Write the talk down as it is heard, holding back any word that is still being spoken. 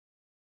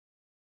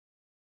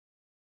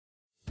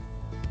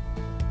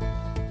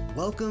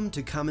Welcome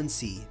to Come and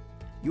See,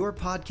 your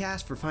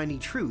podcast for finding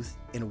truth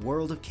in a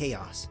world of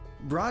chaos.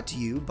 Brought to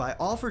you by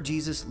All for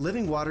Jesus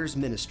Living Waters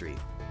Ministry.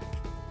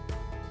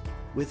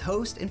 With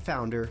host and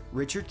founder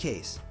Richard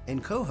Case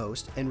and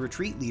co-host and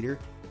retreat leader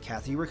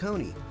Kathy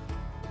Ricconi.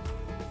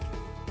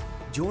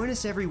 Join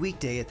us every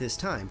weekday at this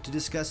time to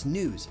discuss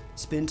news,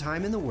 spend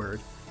time in the Word,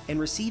 and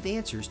receive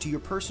answers to your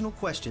personal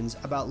questions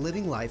about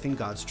living life in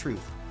God's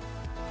truth.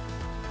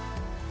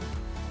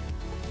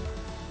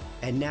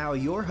 And now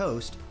your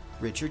host,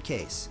 Richard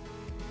Case.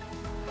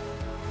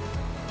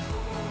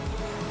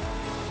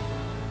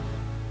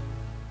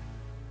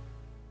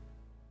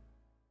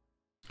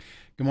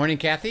 Good morning,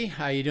 Kathy.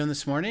 How are you doing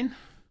this morning?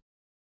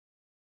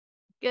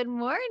 Good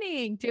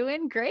morning.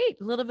 Doing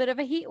great. A little bit of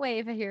a heat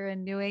wave here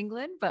in New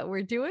England, but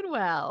we're doing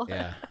well.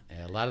 Yeah,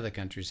 a lot of the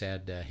countries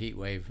had a heat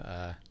wave.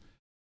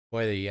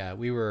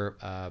 We were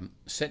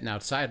sitting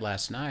outside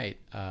last night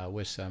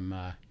with some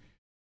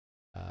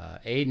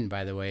Aiden,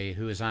 by the way,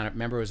 who was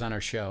on our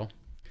show.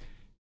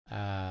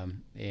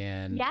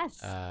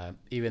 Yes.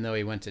 Even though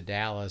he went to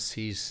Dallas,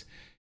 he's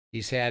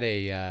had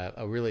a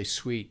really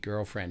sweet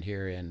girlfriend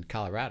here in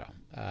Colorado.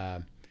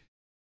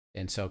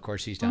 And so, of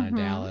course, he's down in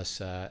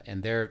Dallas,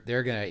 and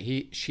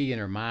she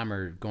and her mom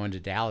are going to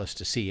Dallas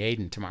to see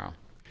Aiden tomorrow.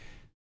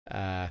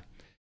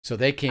 So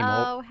they came.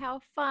 Oh, how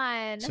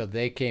fun! So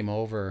they came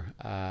over,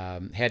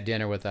 had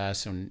dinner with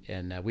us, and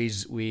we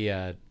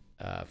FaceTimed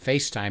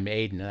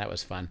Aiden, and that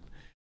was fun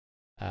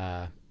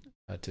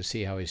to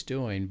see how he's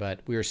doing.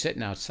 But we were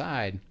sitting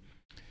outside,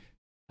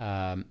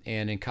 and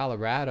in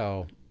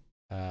Colorado,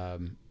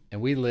 and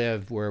we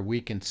live where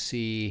we can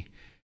see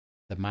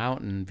the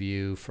mountain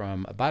view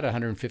from about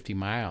 150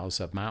 miles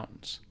of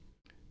mountains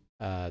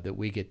that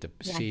we get to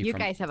see. You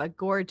guys have a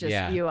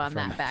gorgeous view on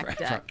that back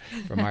deck.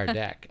 From our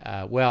deck.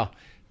 Well,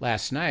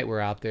 last night we're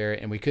out there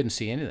and we couldn't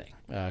see anything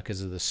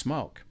because of the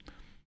smoke.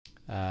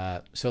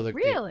 So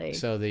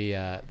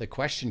the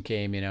question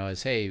came,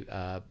 is, hey,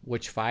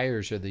 which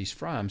fires are these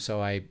from?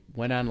 So I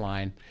went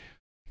online,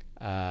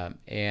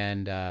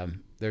 and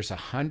there's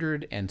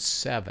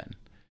 107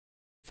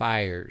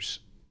 fires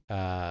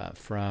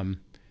from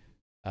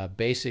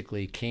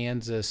basically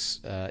Kansas.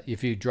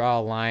 If you draw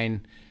a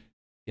line,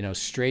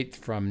 straight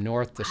from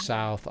north to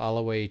south, all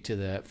the way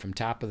to from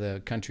top of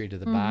the country to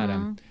the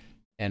bottom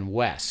and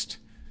west,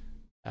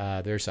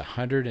 there's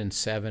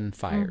 107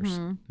 fires,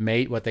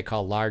 what they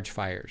call large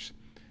fires,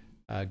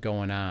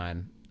 going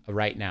on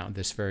right now,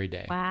 this very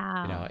day.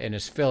 Wow. And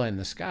it's filling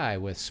the sky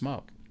with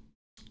smoke.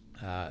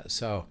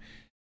 So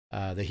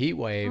the heat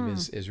wave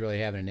is really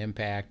having an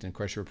impact. And of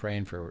course, we're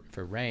praying for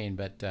rain,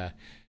 but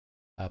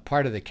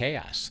part of the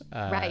chaos.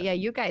 Right. Yeah.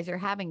 You guys are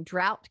having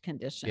drought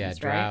conditions. Yeah.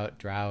 Right?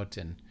 Drought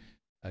and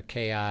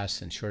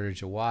chaos and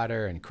shortage of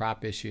water and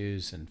crop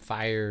issues and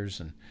fires.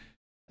 And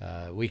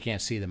we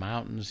can't see the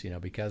mountains,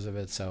 because of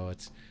it. So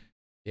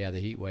the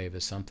heat wave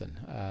is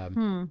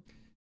something.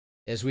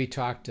 As we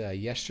talked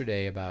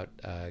yesterday about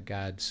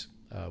God's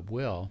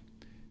will,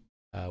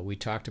 we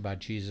talked about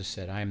Jesus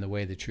said, I am the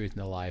way, the truth,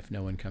 and the life.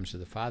 No one comes to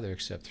the Father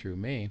except through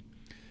me.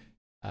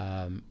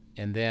 And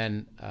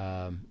then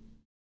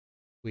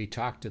we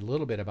talked a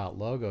little bit about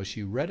Logos.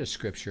 You read a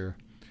scripture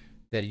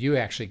that you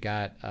actually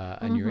got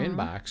on your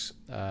inbox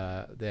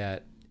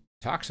that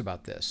talks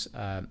about this.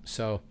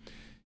 So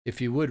if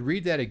you would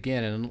read that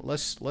again, and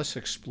let's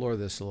explore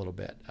this a little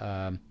bit.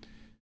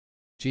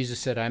 Jesus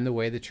said, I'm the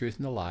way, the truth,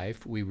 and the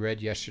life. We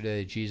read yesterday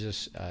that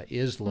Jesus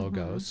is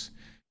Logos.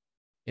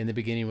 In the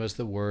beginning was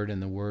the Word,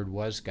 and the Word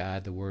was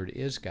God. The Word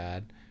is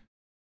God.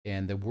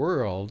 And the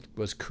world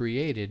was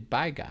created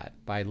by God,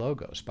 by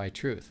Logos, by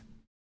truth.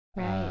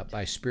 Right.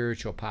 By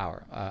spiritual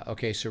power.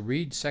 Okay, so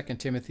read 2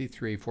 Timothy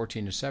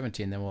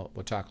 3:14-17, then we'll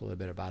talk a little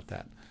bit about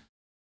that.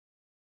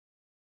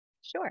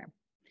 Sure.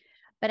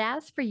 But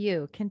as for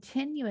you,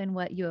 continue in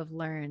what you have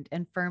learned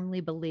and firmly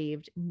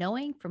believed,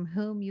 knowing from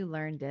whom you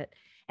learned it,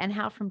 and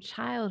how from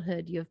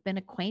childhood you have been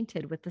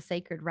acquainted with the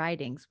sacred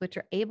writings, which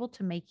are able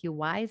to make you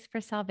wise for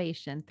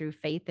salvation through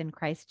faith in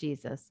Christ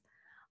Jesus.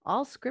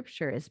 All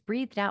scripture is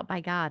breathed out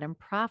by God and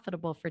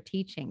profitable for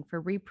teaching, for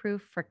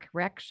reproof, for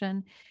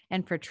correction,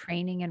 and for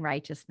training in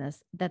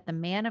righteousness, that the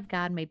man of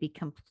God may be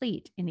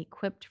complete and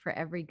equipped for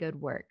every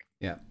good work.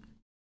 Yeah.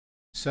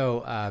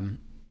 So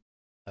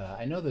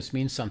I know this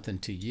means something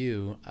to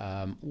you.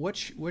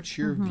 What's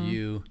your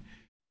view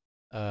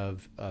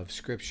of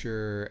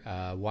scripture?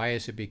 Why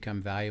has it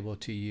become valuable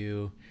to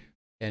you?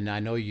 And I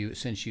know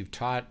since you've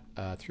taught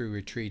through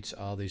retreats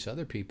all these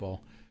other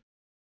people,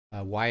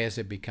 why has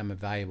it become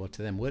valuable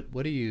to them?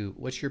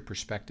 What's your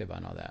perspective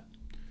on all that?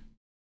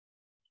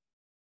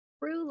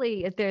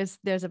 Truly,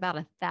 there's about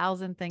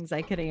 1,000 things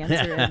I could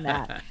answer in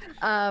that.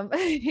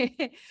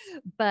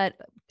 But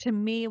to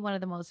me, one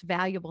of the most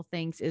valuable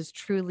things is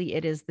truly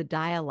it is the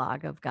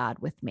dialogue of God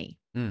with me.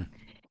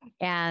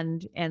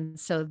 And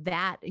so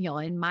that,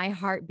 in my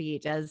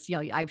heartbeat, as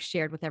I've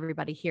shared with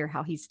everybody here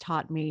how he's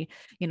taught me,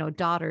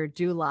 daughter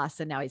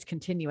doulos, and now he's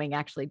continuing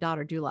actually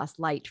daughter doulos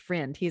light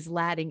friend. He's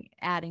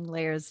adding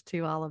layers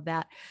to all of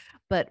that.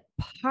 But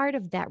part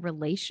of that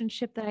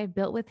relationship that I've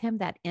built with him,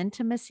 that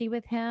intimacy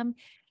with him,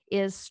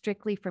 is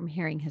strictly from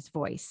hearing his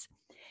voice.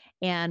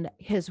 And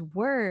his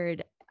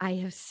word, I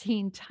have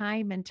seen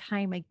time and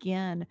time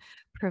again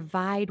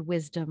provide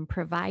wisdom,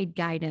 provide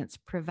guidance,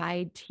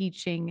 provide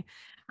teaching,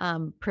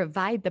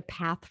 provide the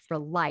path for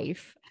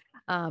life,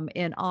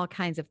 in all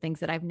kinds of things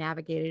that I've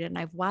navigated. And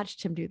I've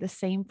watched him do the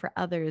same for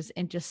others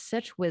in just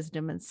such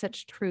wisdom and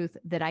such truth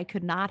that I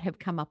could not have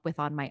come up with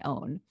on my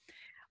own.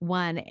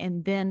 One.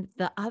 And then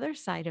the other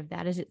side of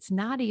that is it's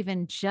not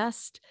even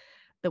just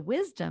the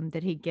wisdom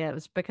that he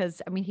gives,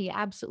 because I mean, he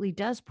absolutely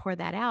does pour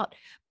that out,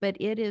 but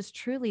it is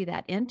truly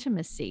that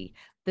intimacy,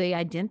 the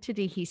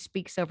identity he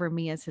speaks over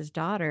me as his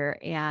daughter,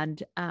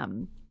 and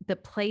the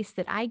place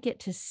that I get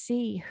to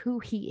see who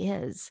he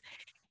is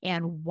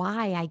and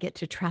why I get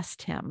to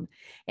trust him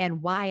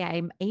and why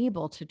I'm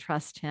able to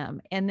trust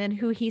him, and then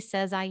who he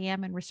says I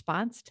am in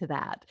response to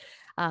that.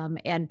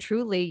 And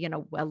truly,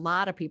 a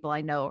lot of people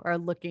I know are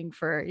looking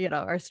for,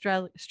 are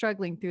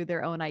struggling through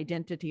their own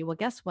identity. Well,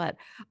 guess what?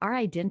 Our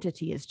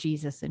identity is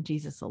Jesus and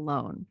Jesus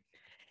alone.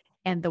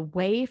 And the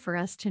way for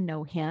us to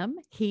know him,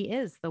 he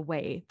is the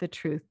way, the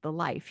truth, the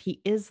life.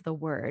 He is the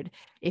word.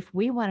 If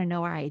we want to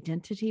know our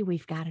identity,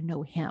 we've got to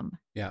know him.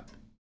 Yeah.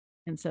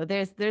 And so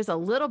there's a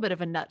little bit of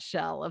a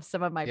nutshell of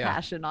some of my Yeah.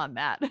 passion on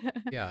that.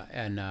 Yeah.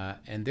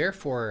 And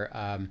therefore,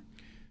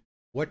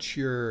 what's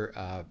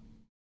your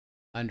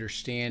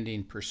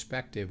understanding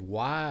perspective?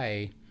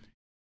 Why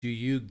do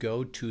you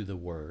go to the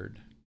word,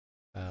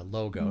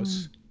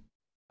 logos,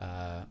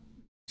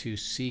 to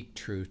seek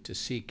truth, to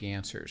seek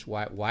answers?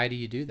 Why do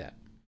you do that?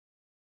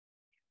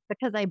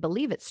 Because I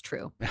believe it's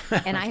true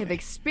and I have Okay.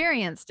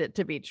 experienced it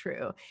to be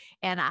true.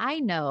 And I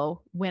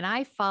know when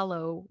I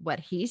follow what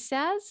he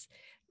says,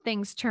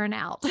 things turn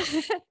out.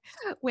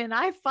 When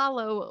I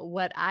follow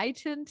what I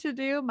tend to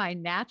do, my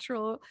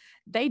natural,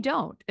 they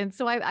don't. And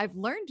so I've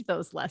learned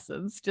those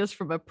lessons just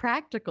from a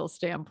practical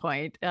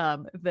standpoint,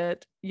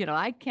 that,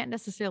 I can't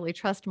necessarily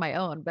trust my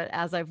own, but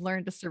as I've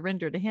learned to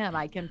surrender to him,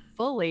 I can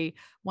fully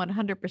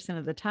 100%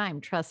 of the time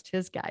trust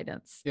his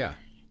guidance. Yeah.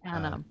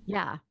 And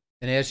yeah.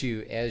 And as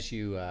you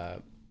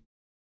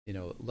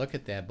look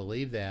at that,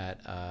 believe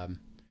that,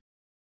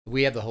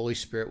 we have the Holy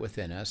Spirit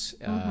within us,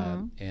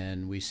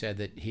 and we said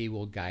that He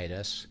will guide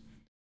us.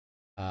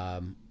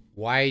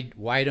 Why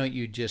don't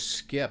you just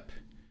skip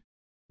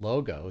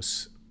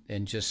logos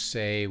and just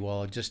say,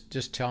 well,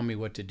 just tell me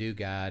what to do,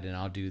 God, and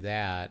I'll do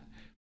that,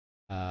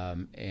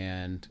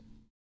 and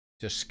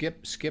just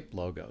skip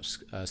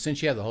logos.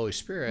 Since you have the Holy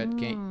Spirit,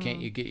 can't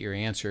you get your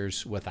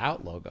answers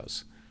without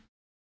logos?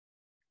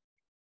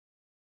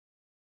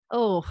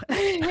 Oh,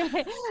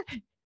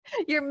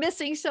 you're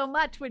missing so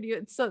much when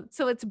so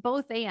it's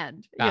both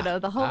and,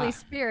 the Holy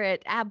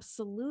Spirit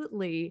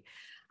absolutely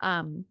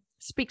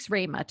speaks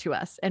rhema to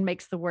us and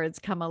makes the words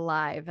come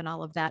alive and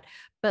all of that.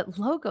 But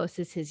logos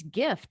is his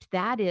gift.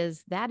 That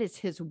is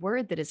his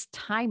word that is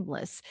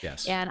timeless.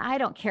 Yes. And I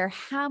don't care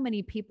how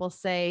many people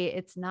say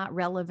it's not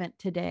relevant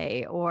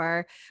today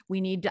or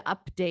we need to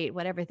update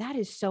whatever. That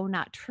is so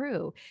not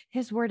true.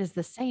 His word is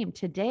the same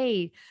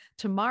today,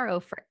 tomorrow,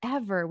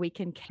 forever. We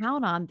can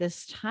count on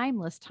this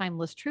timeless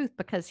truth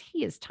because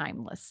he is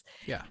timeless.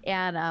 Yeah.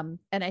 And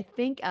I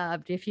think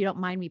if you don't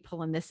mind me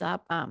pulling this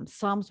up,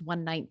 Psalms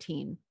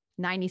 119.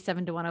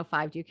 97 to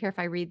 105. Do you care if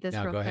I read this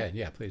No, real go quick? ahead.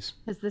 Yeah, please.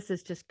 Because this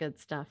is just good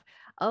stuff.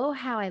 Oh,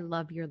 how I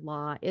love your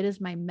law. It is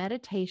my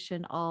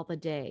meditation all the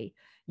day.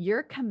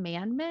 Your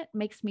commandment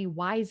makes me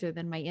wiser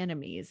than my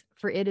enemies,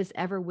 for it is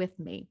ever with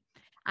me.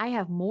 I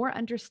have more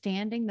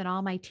understanding than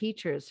all my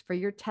teachers, for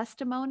your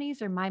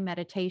testimonies are my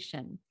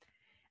meditation.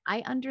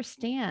 I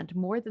understand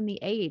more than the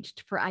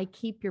aged, for I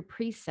keep your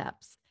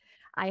precepts.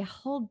 I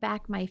hold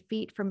back my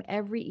feet from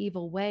every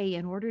evil way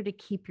in order to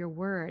keep your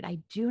word. I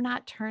do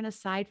not turn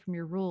aside from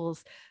your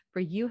rules, for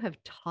you have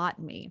taught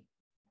me.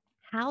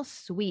 How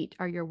sweet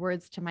are your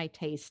words to my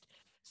taste,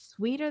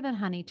 sweeter than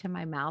honey to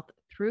my mouth.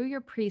 Through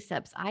your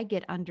precepts, I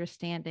get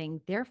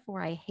understanding.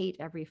 Therefore, I hate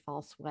every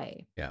false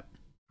way. Yeah.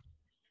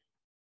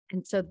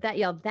 And so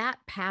that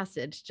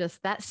passage,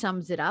 just that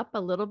sums it up a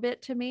little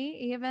bit to me,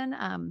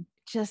 even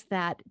just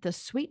that the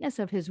sweetness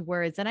of his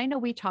words. And I know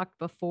we talked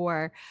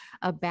before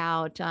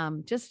about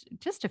just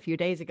a few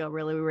days ago,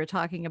 really, we were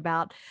talking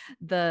about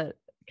the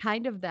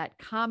kind of that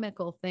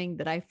comical thing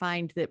that I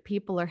find that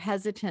people are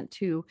hesitant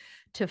to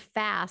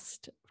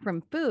fast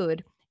from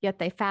food, yet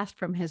they fast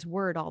from his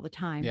word all the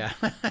time. Yeah.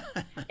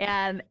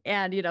 And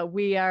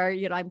we are,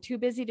 I'm too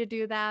busy to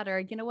do that, or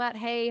you know what,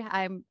 hey,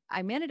 I'm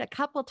in it a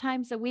couple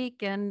times a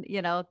week, and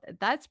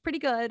that's pretty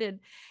good.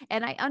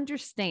 And I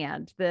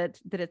understand that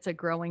it's a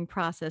growing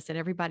process and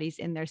everybody's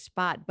in their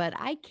spot, but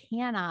I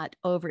cannot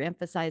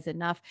overemphasize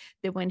enough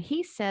that when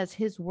he says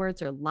his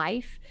words are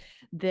life,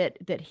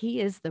 that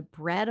he is the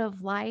bread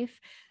of life,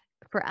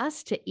 for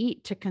us to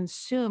eat, to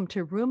consume,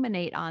 to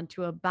ruminate on,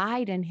 to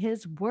abide in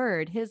his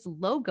word, his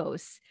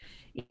logos,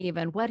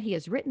 even what he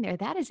has written there,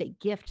 that is a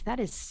gift. That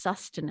is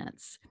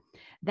sustenance.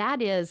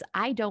 That is,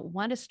 I don't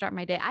want to start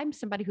my day. I'm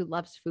somebody who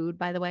loves food,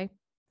 by the way.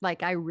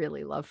 Like I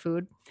really love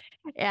food.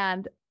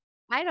 And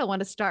I don't want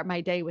to start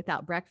my day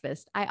without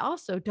breakfast. I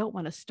also don't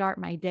want to start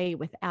my day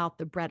without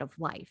the bread of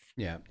life,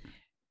 Yeah.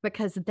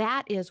 because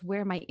that is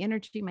where my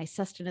energy, my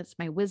sustenance,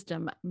 my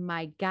wisdom,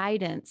 my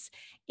guidance,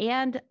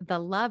 and the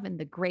love and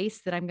the grace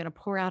that I'm going to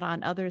pour out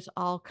on others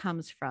all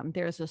comes from.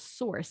 There's a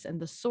source, and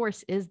the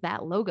source is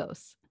that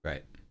logos.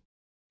 Right.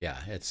 Yeah.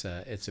 It's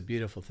a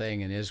beautiful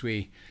thing. And as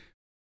we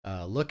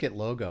look at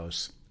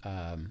logos,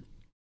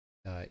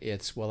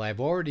 it's, well,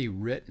 I've already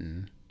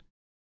written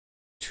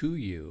to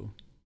you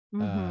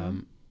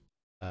Mm-hmm.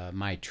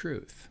 my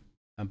truth.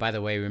 And by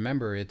the way,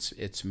 remember,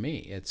 it's me.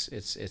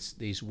 It's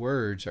these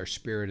words are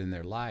spirit in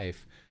their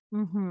life.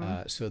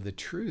 Mm-hmm. So the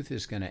truth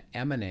is going to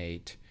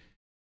emanate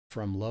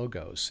from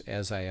logos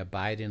as I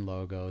abide in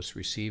logos,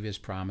 receive his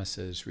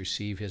promises,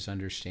 receive his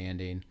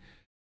understanding,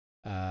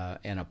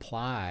 and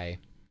apply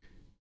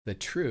the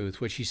truth,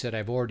 which he said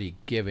I've already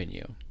given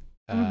you,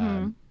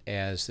 Mm-hmm.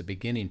 as the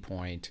beginning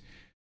point.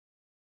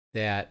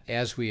 That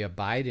as we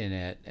abide in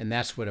it, and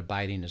that's what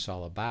abiding is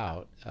all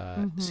about.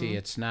 See, Mm-hmm.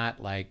 it's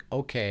not like,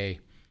 okay,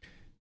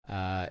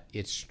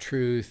 it's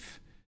truth.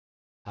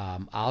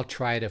 I'll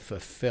try to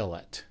fulfill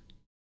it.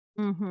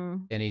 Mm-hmm.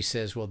 And he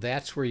says, well,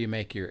 that's where you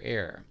make your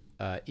error.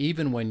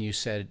 Even when you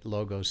said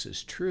logos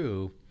is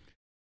true,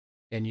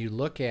 and you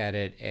look at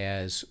it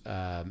as,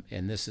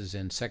 and this is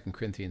in 2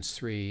 Corinthians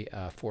 3,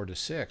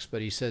 4-6,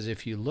 but he says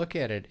if you look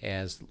at it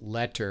as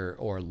letter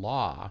or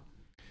law,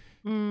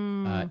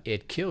 Mm.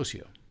 it kills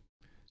you.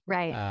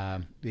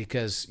 Right.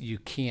 Because you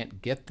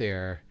can't get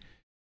there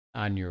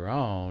on your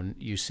own.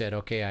 You said,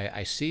 okay,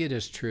 I see it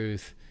as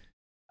truth.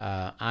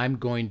 I'm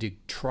going to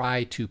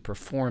try to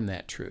perform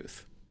that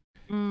truth.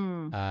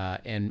 Mm.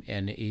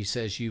 And he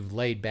says you've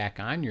laid back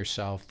on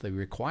yourself the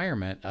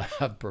requirement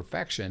of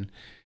perfection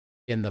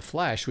in the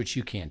flesh, which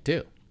you can't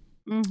do.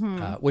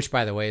 Mm-hmm. Which,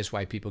 by the way, is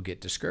why people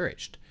get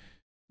discouraged.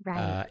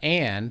 Right.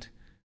 And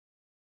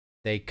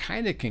they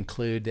kind of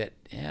conclude that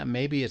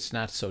maybe it's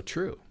not so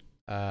true.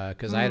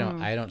 Because I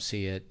Mm. don't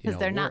see it, Because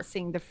they're not work.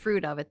 seeing the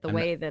fruit of it the I'm not,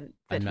 way that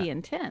I'm he not, I'm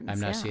intends.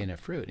 not Yeah. seeing a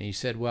fruit. And he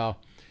said, well,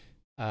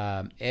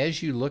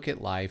 as you look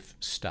at life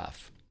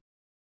stuff,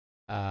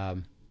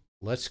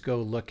 let's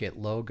go look at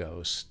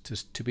logos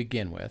to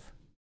begin with,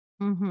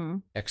 Mm-hmm.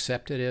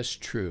 accept it as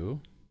true,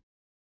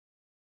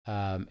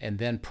 and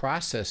then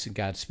process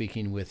God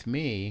speaking with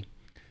me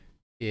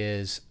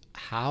is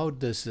how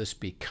does this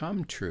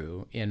become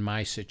true in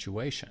my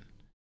situation?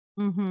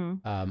 Mm-hmm.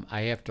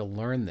 I have to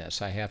learn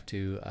this. I have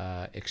to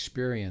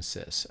experience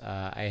this.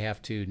 I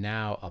have to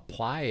now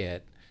apply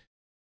it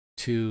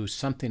to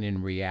something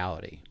in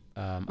reality.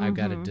 I've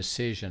got a Mm-hmm.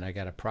 decision. I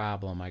got a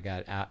problem. I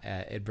got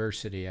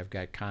adversity. I've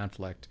got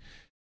conflict.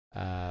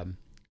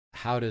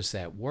 How does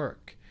that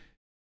work?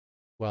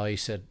 Well, he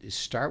said,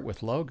 start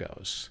with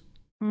logos.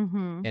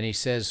 Mm-hmm. And he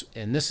says,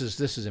 and this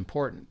is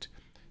important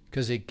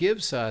because it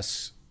gives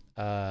us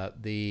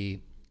the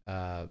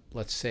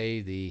let's say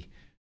the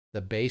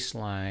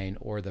baseline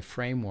or the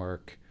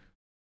framework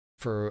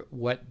for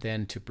what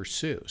then to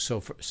pursue. So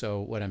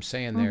what I'm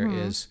saying there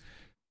Mm-hmm. is,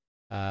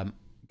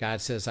 God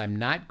says, I'm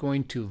not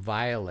going to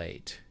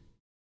violate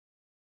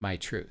my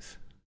truth.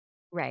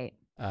 Right.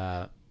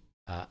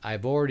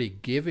 I've already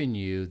given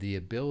you the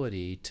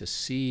ability to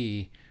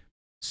see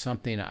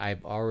something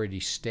I've already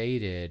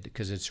stated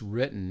because it's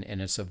written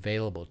and it's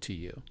available to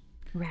you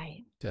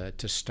Right.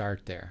 to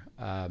start there.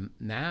 And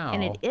Now,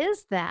 it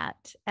is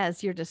that,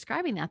 as you're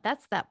describing that,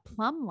 that's that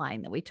plumb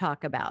line that we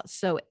talk about.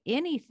 So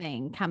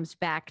anything comes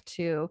back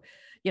to,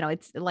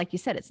 it's like you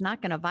said, it's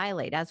not going to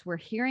violate as we're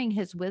hearing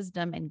his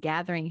wisdom and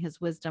gathering his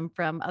wisdom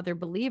from other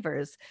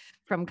believers,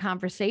 from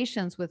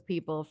conversations with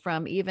people,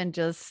 from even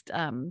just,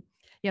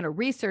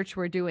 research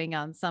we're doing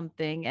on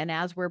something. And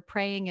as we're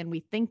praying and we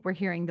think we're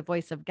hearing the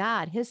voice of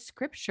God, his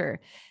scripture,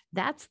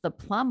 that's the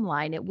plumb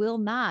line. It will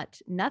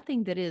not,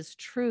 nothing that is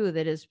true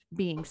that is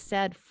being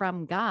said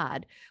from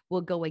God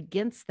will go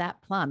against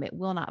that plumb. It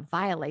will not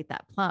violate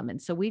that plumb.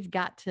 And so we've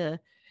got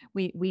to,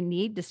 we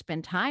need to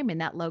spend time in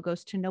that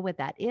logos to know what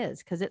that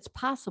is, because it's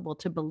possible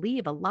to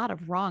believe a lot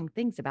of wrong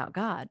things about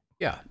God.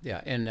 yeah,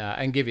 and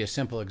I can give you a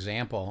simple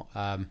example.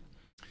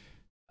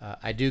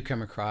 I do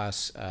come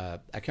across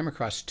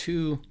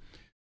two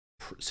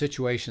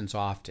situations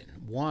often.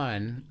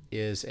 One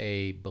is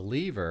a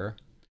believer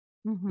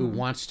who Mm-hmm.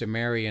 wants to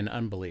marry an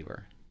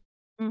unbeliever,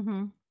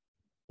 Mm-hmm.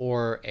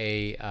 or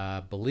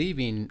a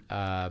believing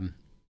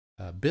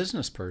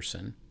business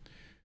person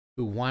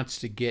who wants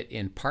to get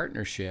in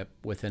partnership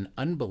with an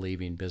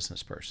unbelieving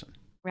business person.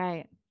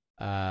 Right.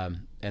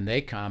 And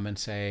they come and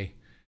say,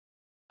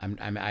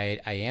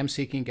 I am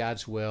seeking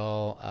God's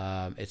will.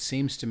 It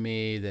seems to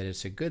me that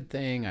it's a good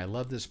thing. I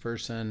love this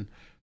person.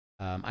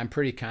 I'm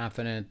pretty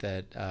confident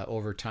that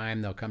over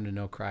time they'll come to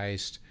know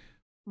Christ.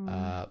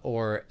 Mm.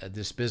 Or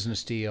this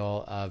business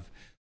deal of,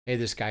 hey,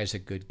 this guy's a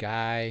good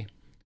guy.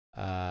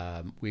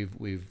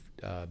 We've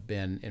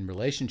been in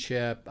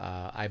relationship.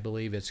 I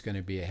believe it's going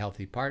to be a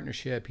healthy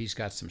partnership. He's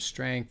got some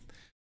strength.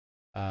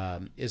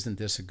 Isn't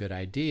this a good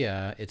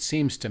idea? It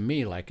seems to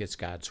me like it's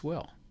God's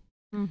will.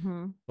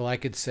 Mm-hmm. Well, I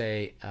could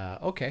say,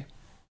 okay,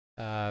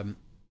 um,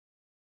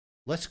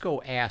 let's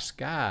go ask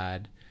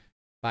God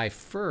by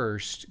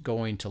first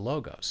going to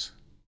Logos.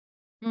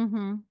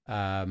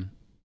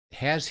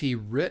 Has he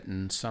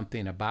written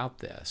something about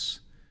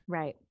this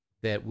Right.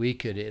 that we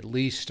could at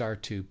least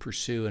start to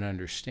pursue and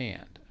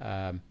understand?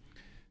 And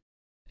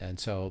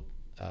so,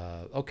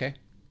 okay.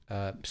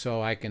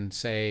 So I can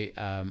say,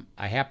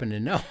 I happen to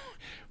know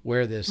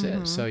where this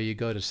is. So you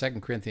go to 2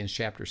 Corinthians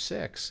chapter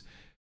 6,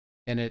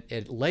 and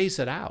it lays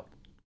it out.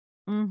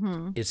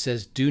 It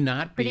says, do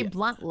not be... Pretty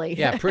bluntly.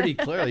 Yeah, pretty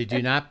clearly,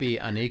 do not be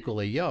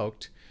unequally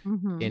yoked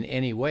in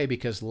any way,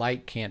 because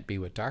light can't be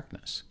with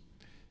darkness.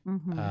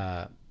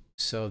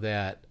 So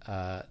that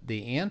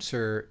the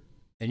answer,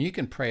 and you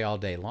can pray all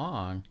day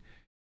long,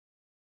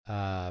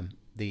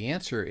 the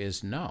answer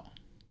is no.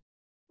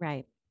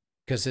 Right.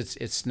 Because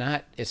it's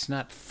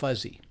not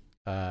fuzzy.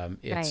 Right.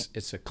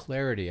 It's a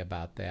clarity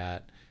about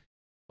that.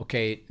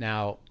 Okay,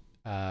 now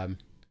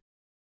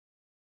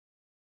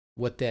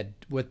what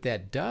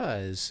that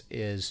does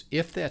is,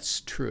 if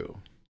that's true,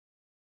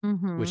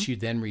 which you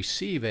then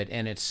receive it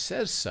and it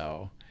says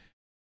so,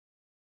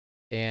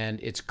 and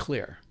it's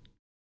clear,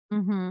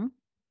 then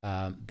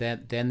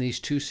these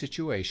two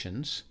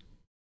situations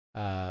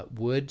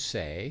would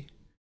say,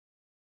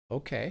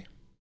 okay,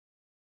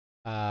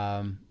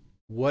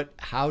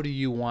 how do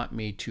you want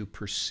me to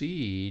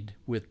proceed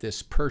with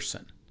this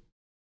person?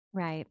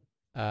 Right.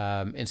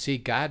 And see,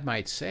 God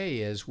might say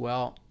is,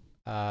 well,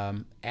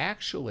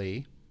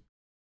 actually,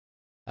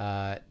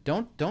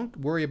 don't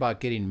worry about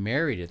getting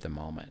married at the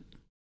moment,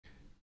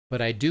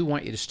 but I do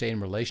want you to stay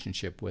in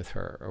relationship with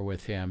her or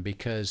with him,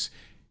 because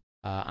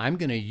I'm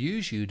going to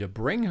use you to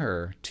bring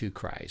her to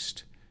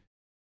Christ,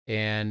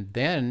 and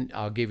then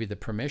I'll give you the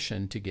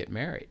permission to get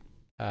married.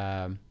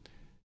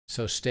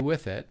 So stay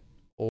with it,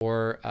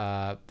 or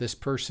this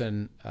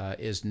person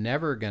is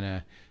never going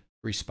to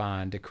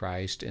respond to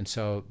Christ, and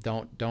so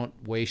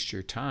don't waste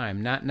your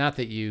time. Not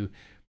that you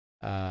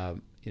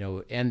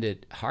end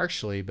it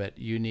harshly, but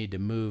you need to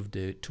move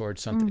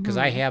towards something, because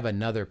I have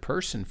another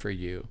person for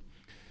you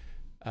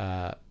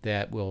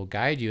that will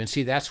guide you. And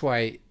see, that's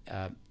why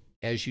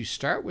as you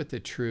start with the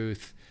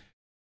truth,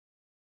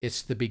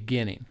 it's the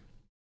beginning.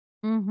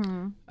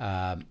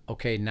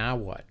 Okay, now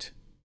what?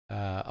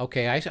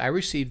 Okay, I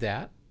received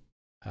that.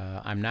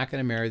 I'm not going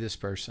to marry this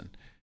person.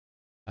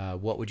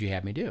 What would you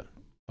have me do?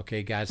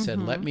 Okay, God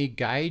said, let me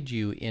guide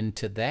you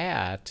into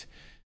that,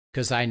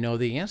 because I know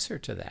the answer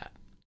to that.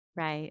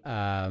 Right.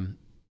 And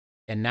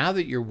now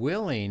that you're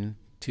willing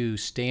to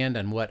stand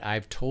on what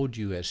I've told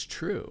you as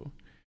true,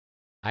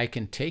 I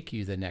can take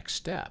you the next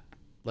step.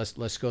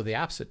 Let's go the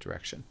opposite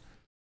direction.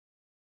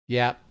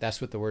 Yeah, that's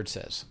what the word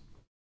says.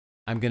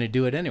 I'm going to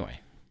do it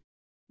anyway.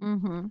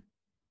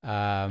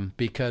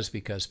 Because.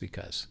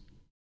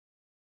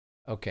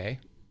 Okay.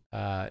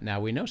 Now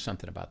we know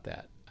something about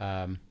that.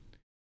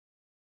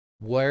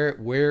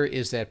 Where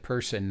is that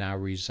person now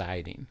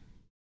residing?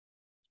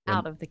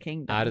 Out of the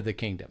kingdom. Out of the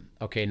kingdom.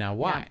 Okay, now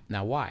why? Yeah.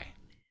 Now why?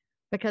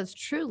 Because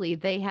truly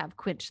they have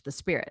quenched the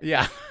Spirit.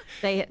 Yeah.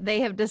 They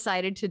have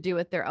decided to do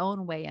it their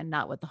own way and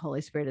not what the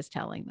Holy Spirit is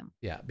telling them.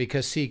 Yeah,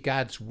 because see,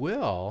 God's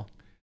will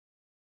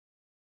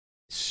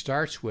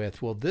starts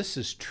with, well, this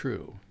is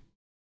true.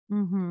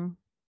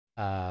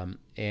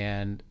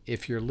 And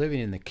if you're living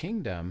in the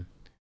kingdom,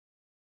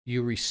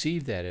 you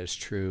receive that as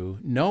true,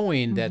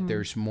 knowing that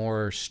there's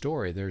more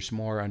story, there's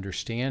more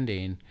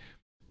understanding,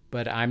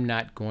 but I'm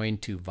not going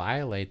to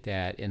violate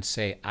that and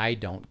say, I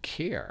don't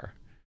care.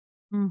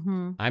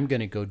 I'm going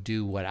to go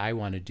do what I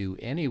want to do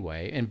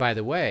anyway. And by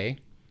the way,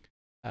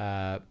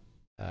 God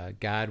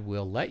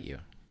will let you.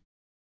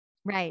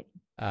 Right.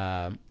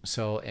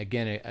 So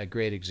again, a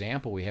great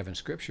example we have in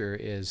Scripture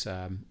is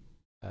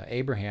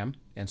Abraham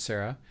and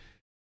Sarah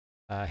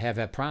have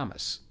that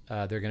promise.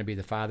 They're going to be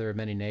the father of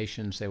many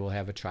nations. They will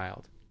have a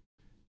child.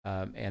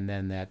 And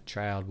then that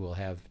child will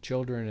have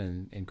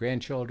children and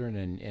grandchildren,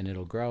 and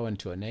it'll grow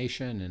into a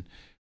nation. And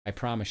I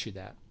promise you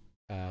that,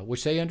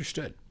 which they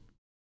understood.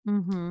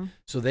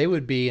 So they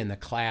would be in the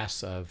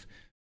class of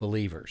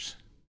believers,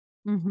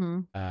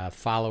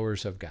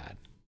 followers of God.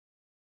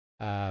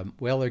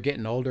 Well, they're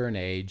getting older in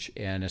age,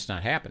 and it's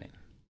not happening.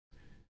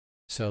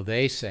 So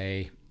they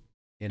say,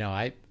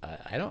 I'm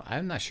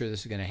not sure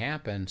this is going to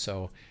happen.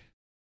 So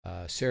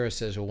Sarah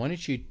says, well, why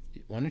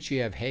don't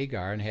you have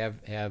Hagar and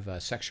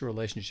have sexual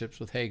relationships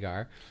with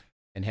Hagar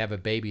and have a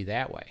baby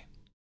that way?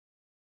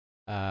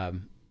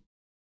 And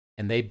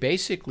they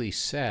basically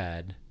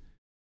said,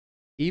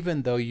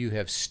 even though you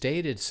have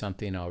stated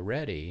something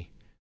already,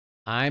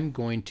 I'm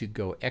going to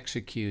go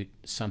execute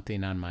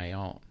something on my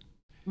own.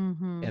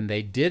 And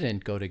they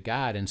didn't go to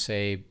God and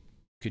say,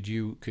 could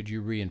you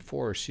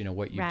reinforce,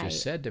 what you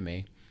just said to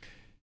me?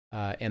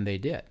 And they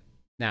did.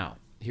 Now,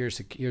 here's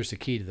the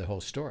key to the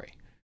whole story.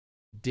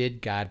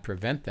 Did God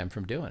prevent them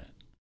from doing it?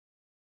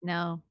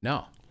 No.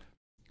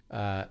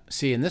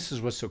 See, and this is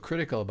what's so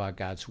critical about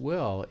God's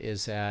will,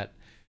 is that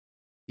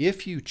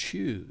if you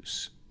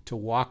choose to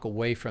walk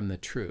away from the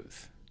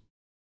truth,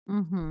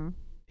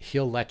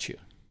 He'll let you.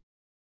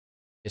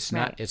 It's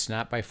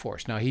not by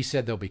force. Now, He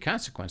said there'll be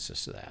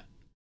consequences to that.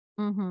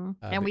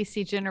 And we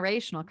see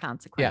generational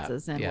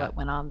consequences in what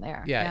went on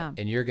there. Yeah.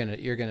 And you're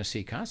gonna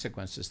see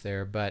consequences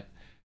there, but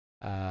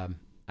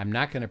I'm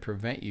not going to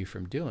prevent you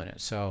from doing it.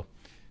 So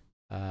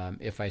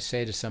if I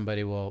say to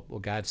somebody, well,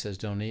 God says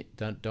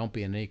don't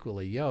be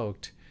unequally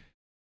yoked,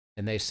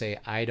 and they say,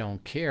 I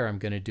don't care, I'm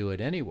going to do it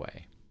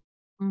anyway.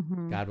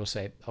 God will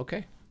say,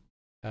 okay,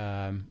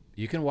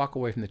 you can walk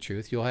away from the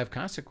truth. You'll have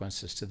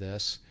consequences to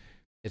this.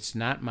 It's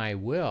not my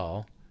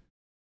will,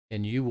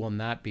 and you will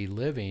not be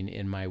living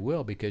in my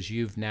will because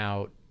you've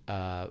now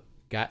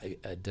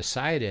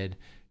decided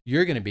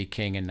you're going to be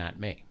king and not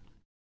me.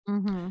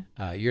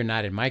 You're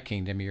not in my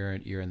kingdom.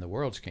 You're in the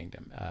world's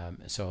kingdom.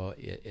 So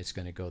it's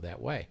going to go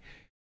that way.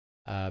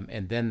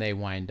 And then they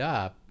wind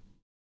up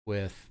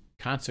with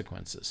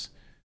consequences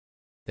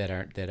that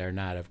are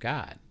not of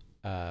God.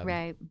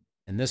 Right.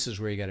 And this is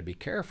where you got to be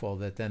careful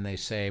that then they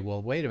say,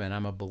 well, wait a minute,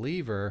 I'm a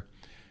believer.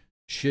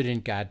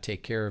 Shouldn't God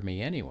take care of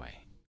me anyway?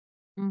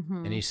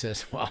 And he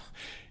says,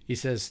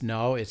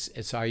 no,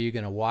 it's are you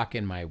going to walk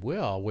in my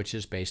will, which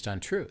is based on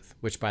truth,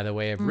 which, by the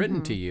way, I've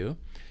written to you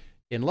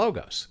in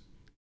Logos.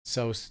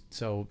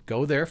 So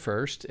go there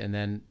first, and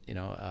then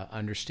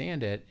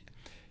understand it,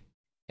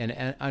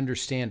 and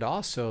understand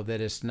also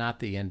that it's not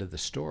the end of the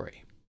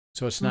story.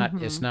 So it's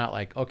not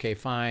like, okay,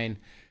 fine,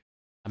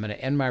 I'm going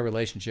to end my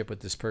relationship with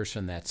this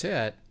person. That's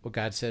it. Well,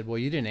 God said, well,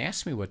 you didn't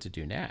ask me what to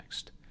do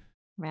next.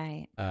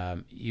 Right.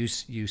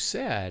 You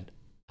said,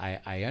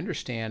 I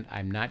understand.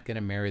 I'm not going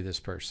to marry this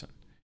person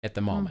at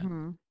the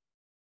moment.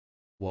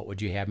 What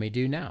would you have me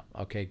do now?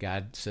 Okay,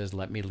 God says,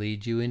 let me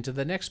lead you into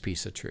the next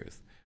piece of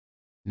truth.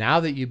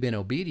 Now that you've been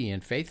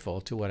obedient, faithful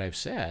to what I've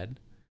said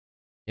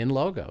in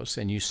Logos,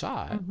 and you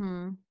saw it,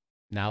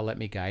 now let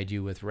me guide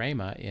you with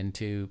Rhema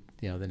into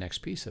the next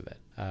piece of it.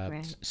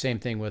 Right. Same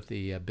thing with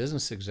the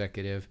business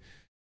executive,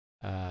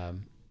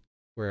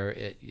 where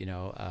it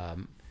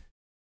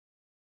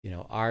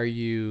are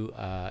you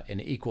an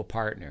equal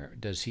partner?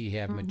 Does he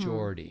have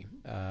majority?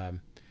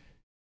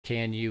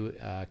 Can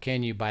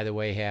you, by the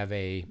way, have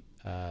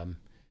an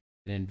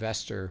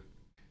investor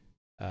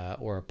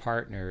or a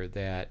partner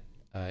that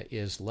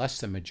is less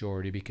than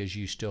majority because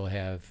you still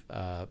have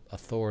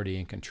authority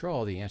and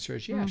control? The answer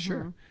is yeah,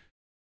 sure.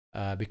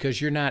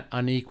 Because you're not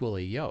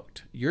unequally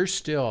yoked. You're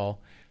still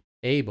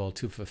able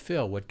to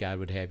fulfill what God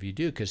would have you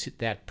do, because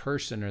that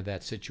person or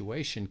that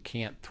situation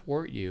can't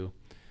thwart you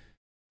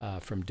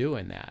from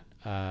doing that.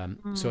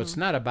 So it's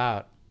not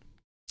about,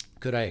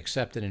 could I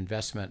accept an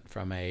investment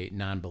from a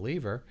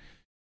non-believer?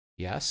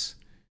 Yes,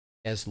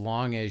 as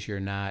long as you're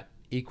not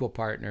equal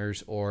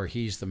partners or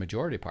he's the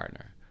majority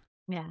partner.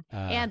 Yeah.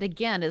 And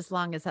again, as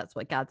long as that's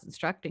what God's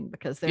instructing,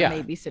 because there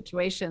may be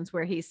situations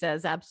where he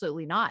says,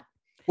 absolutely not.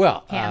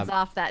 Well, hands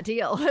off that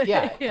deal.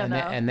 Yeah.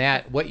 and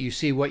that what you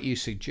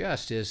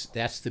suggest is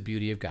that's the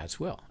beauty of God's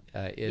will,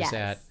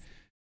 that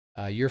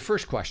your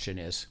first question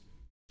is,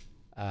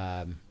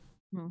 am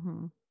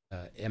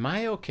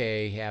I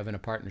okay having a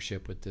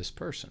partnership with this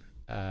person?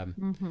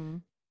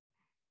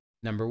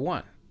 Number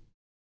one,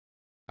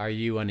 are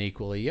you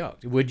unequally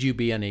yoked? Would you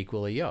be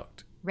unequally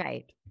yoked?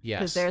 Right. Yes.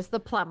 Because there's the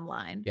plumb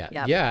line. Yeah.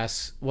 Yep.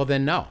 Yes. Well,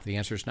 then no. The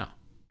answer is no.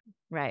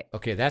 Right.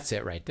 Okay, that's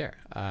it right there.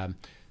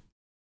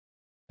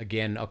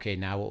 Again, okay,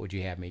 now what would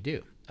you have me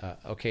do?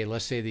 Okay,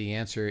 let's say the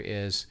answer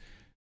is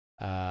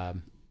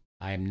I'm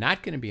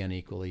not going to be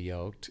unequally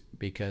yoked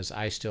because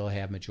I still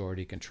have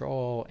majority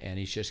control and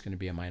he's just going to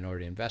be a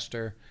minority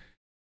investor.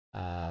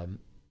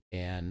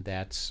 And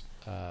that's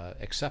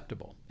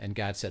acceptable. And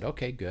God said,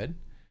 okay, good.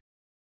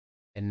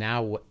 And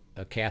now,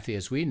 Kathy,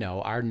 as we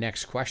know, our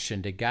next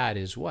question to God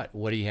is what?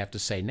 What do you have to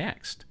say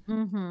next?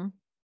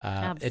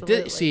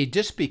 Absolutely.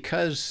 Just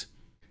because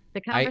the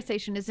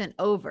conversation isn't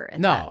over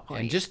at that point.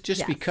 And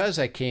just because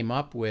I came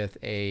up with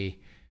I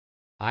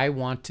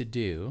want to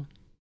do,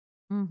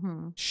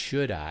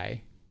 should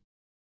I?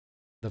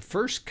 The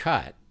first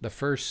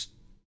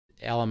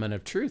element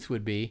of truth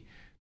would be,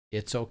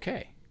 it's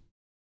okay.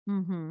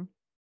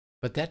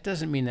 But that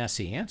doesn't mean that's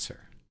the answer.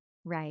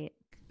 Right.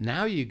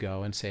 Now you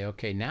go and say,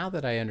 okay, now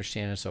that I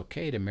understand it's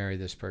okay to marry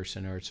this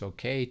person, or it's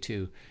okay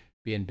to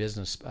be in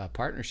business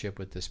partnership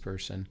with this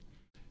person,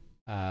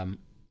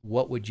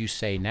 what would you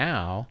say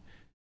now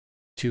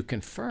to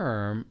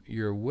confirm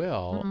your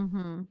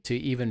will to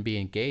even be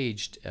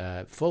engaged,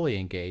 fully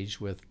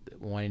engaged with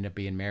wanting to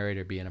be married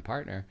or being a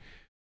partner?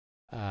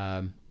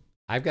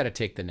 I've got to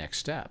take the next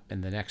step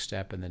and the next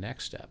step and the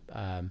next step.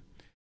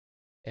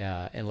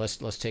 And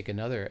let's take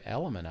another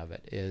element of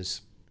it is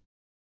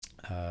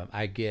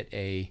I get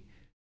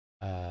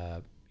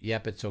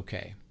yep, it's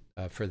okay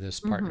for this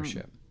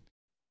partnership.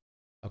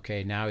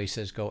 Okay, now he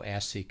says, go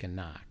ask, seek, and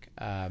knock.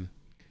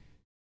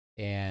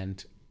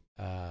 And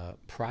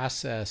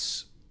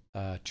process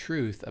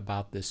truth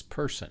about this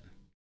person.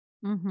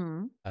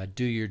 Do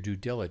your due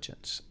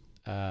diligence.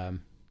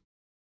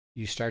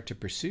 You start to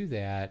pursue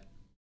that,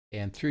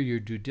 and through your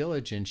due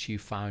diligence, you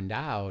found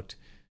out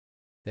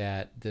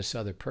that this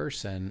other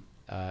person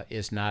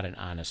is not an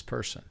honest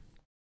person.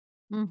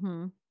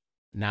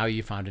 Now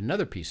you found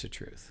another piece of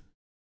truth.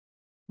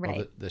 Right.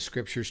 Well, the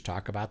scriptures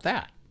talk about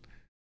that.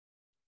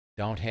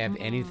 don't have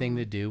anything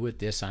to do with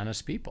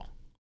dishonest people.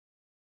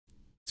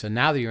 So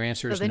now that your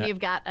answer So is then you've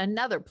got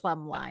another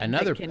plumb line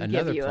another that can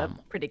give you plumb,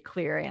 a pretty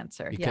clear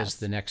answer. because Yes.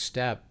 the next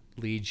step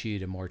leads you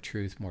to more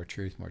truth, more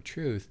truth, more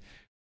truth.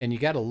 And you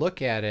got to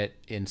look at it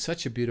in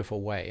such a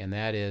beautiful way. And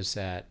that is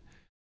that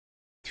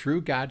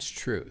through God's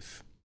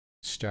truth,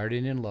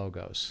 starting in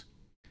Logos,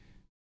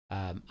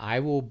 I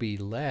will be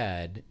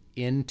led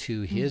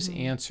into his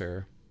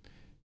answer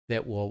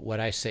that will, what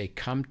I say,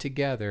 come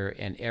together,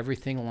 and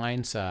everything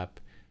lines up,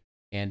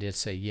 and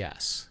it's a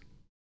yes.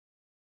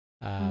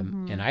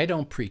 And I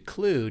don't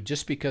preclude,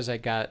 just because I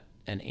got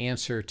an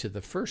answer to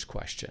the first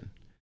question,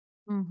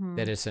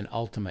 that it's an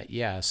ultimate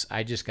yes.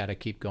 I just got to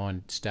keep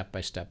going step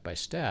by step by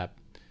step.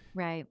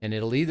 Right. And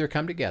it'll either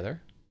come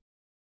together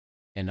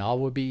and all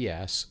will be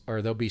yes,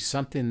 or there'll be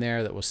something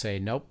there that will say,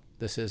 nope,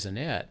 this isn't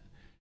it.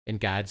 And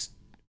God's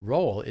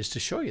role is to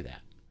show you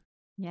that.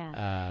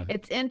 Yeah.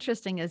 It's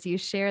interesting as you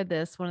share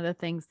this, one of the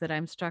things that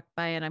I'm struck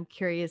by, and I'm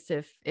curious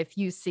if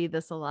you see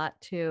this a lot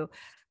too.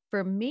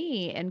 For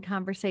me, in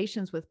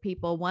conversations with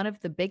people, one of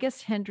the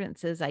biggest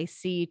hindrances I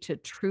see to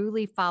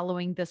truly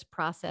following this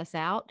process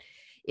out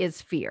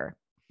is fear.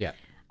 Yeah.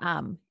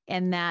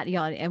 And that,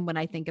 and when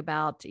I think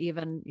about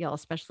even,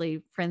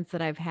 especially friends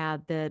that I've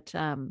had that,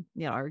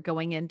 are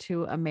going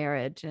into a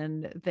marriage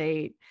and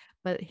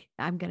but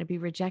I'm going to be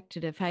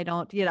rejected if I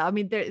don't,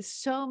 there's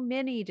so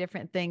many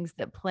different things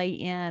that play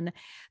in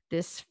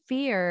this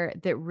fear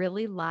that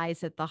really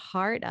lies at the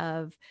heart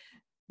of,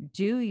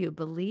 do you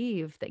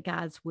believe that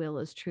God's will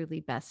is truly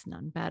best,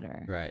 none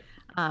better? Right.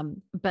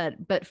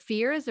 But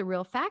fear is a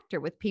real factor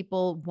with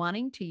people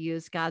wanting to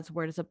use God's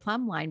word as a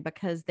plumb line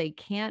because they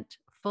can't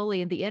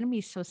fully, and the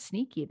enemy's so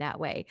sneaky that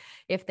way.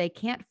 If they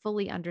can't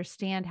fully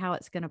understand how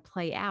it's going to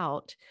play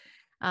out,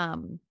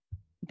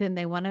 then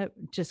they want to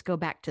just go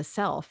back to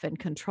self and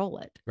control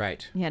it.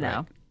 Right.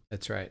 Right.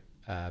 That's right.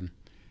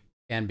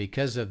 And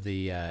because of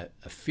the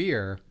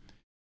fear,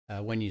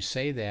 when you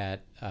say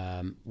that,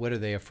 what are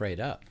they afraid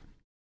of?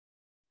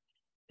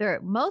 They're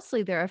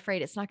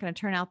afraid it's not going to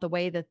turn out the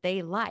way that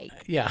they like.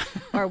 Yeah.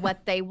 Or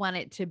what they want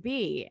it to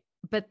be.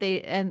 But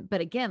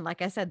again,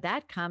 like I said,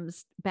 that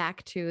comes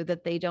back to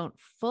that they don't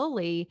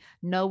fully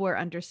know or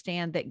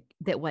understand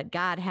that what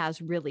God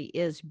has really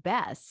is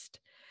best.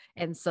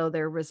 And so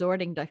they're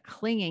resorting to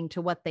clinging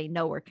to what they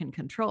know or can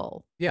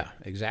control. Yeah,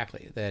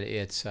 exactly. That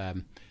it's,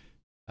 and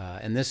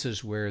this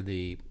is where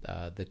the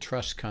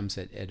trust comes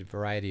at a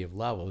variety of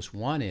levels.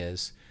 One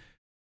is,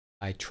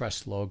 I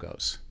trust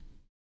Logos.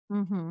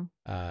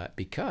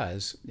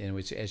 Because,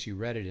 which, as you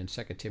read it in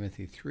 2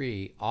 Timothy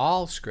 3,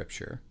 all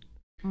Scripture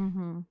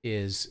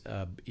is,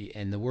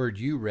 and the word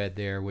you read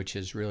there, which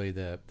is really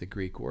the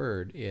Greek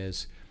word,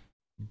 is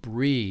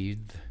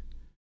breathed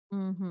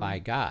by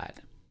God.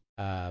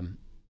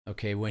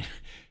 Okay, when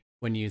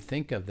you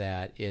think of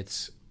that,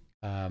 it's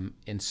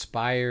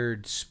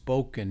inspired,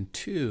 spoken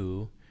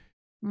to,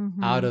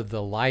 out of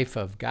the life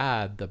of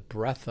God, the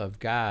breath of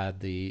God,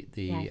 the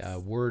Yes.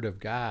 word of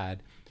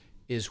God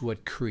is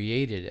what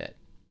created it.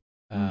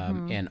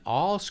 And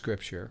all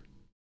Scripture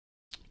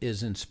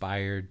is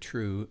inspired,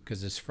 true,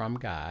 because it's from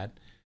God,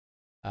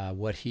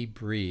 what he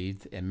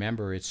breathed. And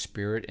remember, it's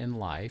spirit and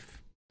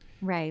life.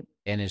 Right.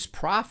 And is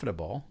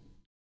profitable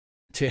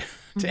to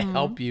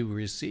help you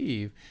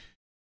receive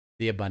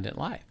the abundant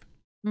life.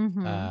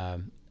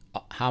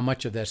 How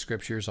much of that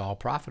Scripture is all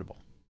profitable?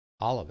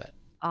 All of it.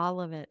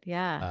 All of it,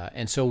 yeah.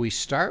 And so we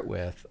start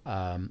with,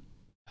 and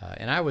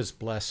I was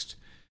blessed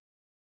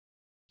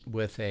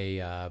with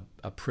a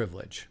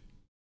privilege.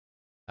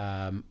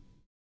 I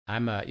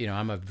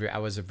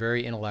was a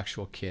very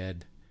intellectual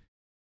kid,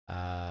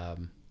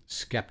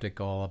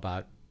 skeptical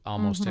about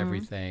almost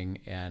everything,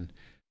 and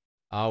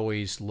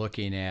always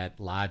looking at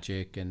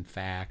logic and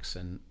facts,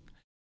 and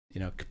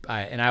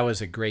I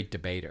was a great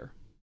debater.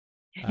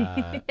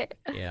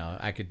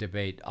 I could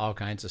debate all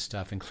kinds of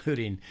stuff,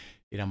 including,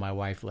 my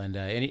wife Linda.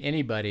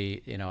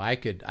 Anybody, I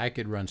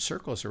could run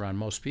circles around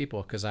most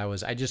people because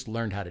I just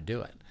learned how to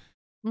do it.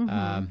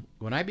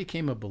 When I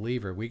became a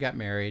believer, we got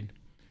married.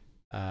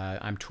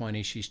 I'm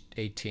 20, she's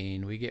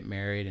 18. We get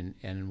married,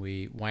 and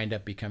we wind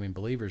up becoming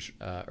believers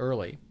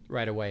early,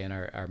 right away in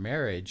our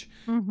marriage.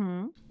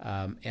 And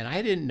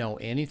I didn't know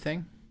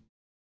anything,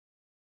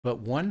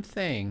 but one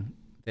thing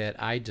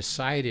that I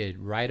decided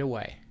right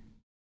away: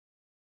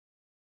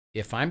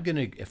 if I'm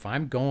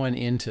going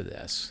into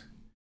this,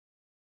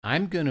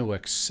 I'm going to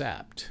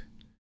accept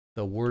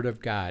the Word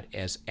of God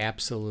as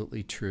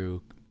absolutely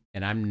true,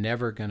 and I'm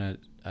never going to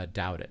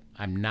doubt it.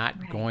 I'm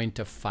not going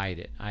to fight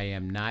it. I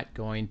am not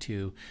going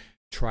to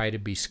try to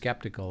be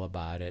skeptical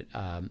about it.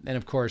 And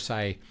of course,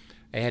 I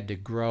had to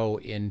grow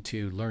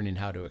into learning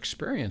how to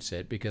experience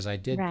it, because I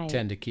did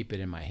tend to keep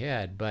it in my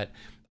head, but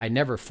I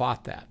never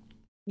fought that.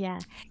 Yeah.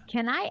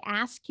 Can I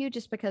ask you,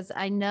 just because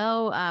I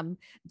know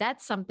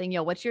that's something,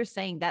 what you're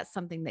saying, that's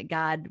something that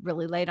God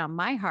really laid on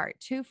my heart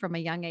too from a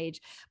young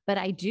age. But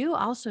I do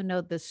also know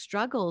the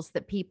struggles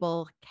that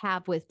people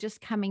have with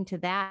just coming to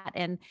that.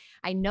 And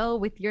I know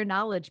with your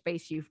knowledge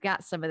base, you've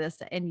got some of this.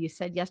 And you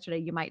said yesterday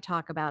you might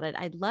talk about it.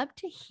 I'd love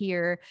to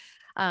hear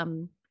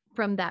um,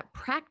 from that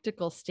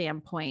practical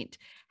standpoint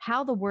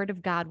how the word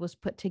of God was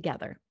put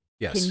together.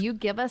 Can Yes. you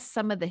give us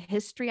some of the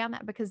history on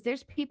that? Because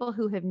there's people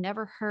who have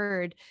never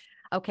heard,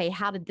 okay,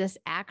 how did this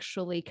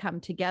actually come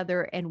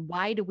together? And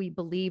why do we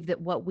believe that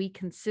what we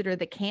consider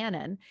the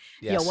canon,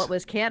 what Yes.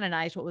 was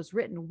canonized, what was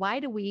written, why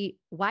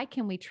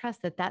can we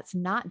trust that that's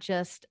not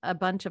just a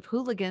bunch of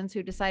hooligans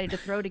who decided to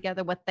throw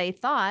together what they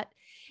thought?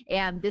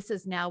 And this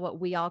is now what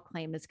we all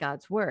claim as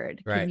God's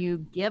word. Can Right. you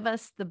give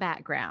us the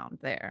background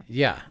there?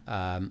 Yeah.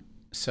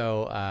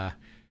 So,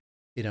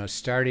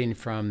 starting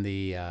from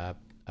the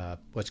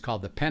what's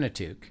called the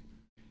Pentateuch.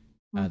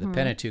 The Mm-hmm.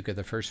 Pentateuch are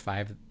the first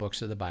 5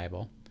 books of the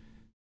Bible: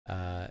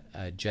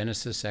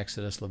 Genesis,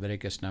 Exodus,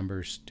 Leviticus,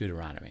 Numbers,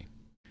 Deuteronomy.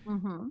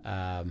 Mm-hmm.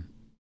 Um,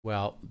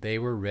 well, they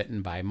were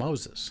written by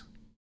Moses,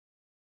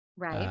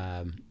 Right.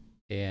 um,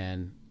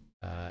 and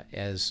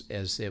as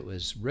it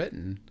was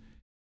written,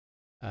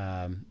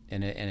 and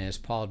as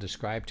Paul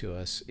described to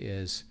us,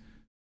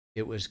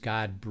 it was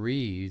God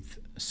breathed,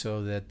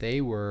 so that they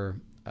were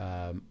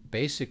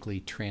basically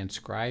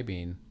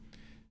transcribing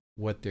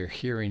what they're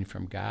hearing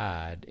from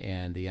God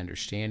and the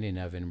understanding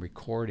of, and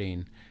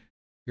recording.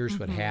 Here's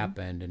what Mm-hmm.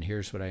 happened, and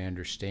here's what I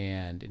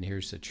understand, and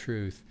here's the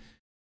truth.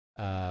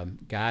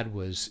 God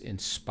was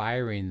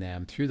inspiring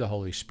them through the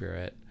Holy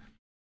Spirit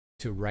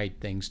to write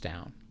things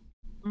down,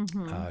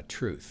 Mm-hmm.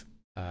 truth.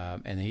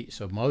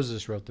 So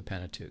Moses wrote the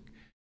Pentateuch.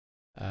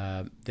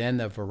 Then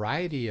the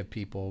variety of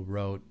people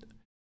wrote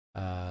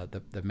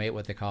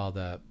what they call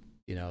the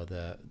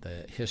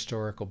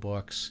historical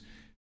books,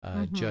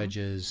 Mm-hmm.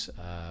 Judges,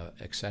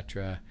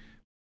 etc.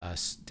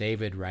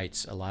 David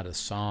writes a lot of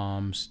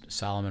Psalms.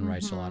 Solomon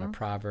writes a lot of Mm-hmm.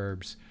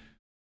 Proverbs.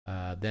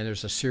 Then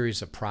there's a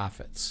series of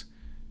prophets: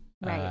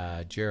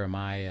 Right.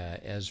 Jeremiah,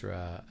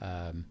 Ezra,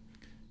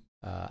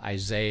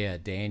 Isaiah,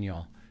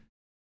 Daniel.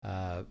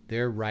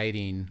 They're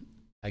writing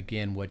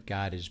again what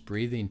God is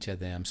breathing to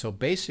them. So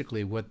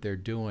basically, what they're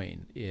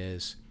doing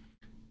is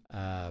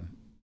uh,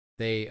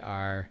 they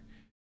are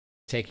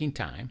taking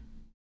time.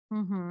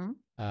 Mm-hmm.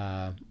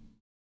 Uh,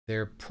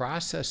 they're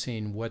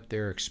processing what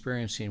they're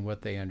experiencing,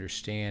 what they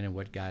understand, and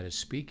what God is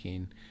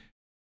speaking,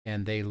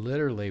 and they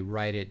literally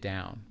write it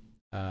down.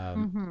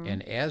 Mm-hmm.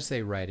 And as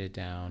they write it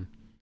down,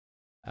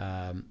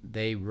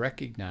 they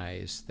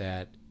recognize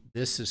that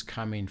this is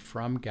coming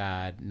from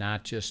God,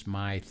 not just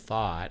my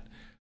thought,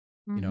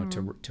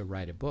 Mm-hmm. to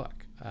write a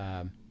book.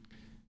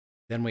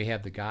 Then we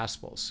have the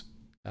Gospels,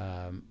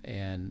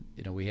 and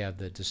we have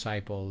the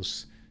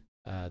disciples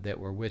that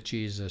were with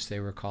Jesus.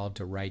 They were called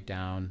to write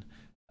down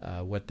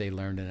what they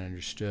learned and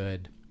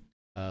understood.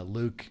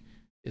 Luke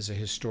is a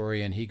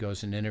historian. He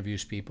goes and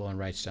interviews people and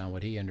writes down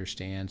what he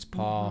understands.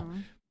 Paul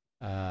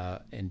Mm-hmm.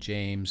 and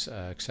James,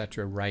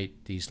 etc.,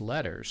 write these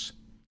letters.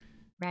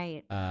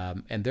 Right.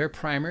 And they're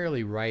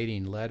primarily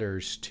writing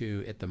letters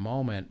at the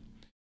moment,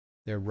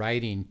 they're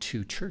writing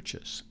to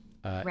churches,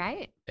 uh,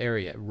 Right.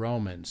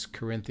 Romans,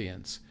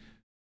 Corinthians,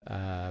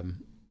 um,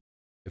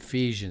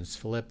 Ephesians,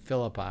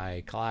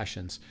 Philippi,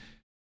 Colossians.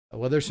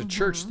 Well, there's a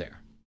church Mm-hmm.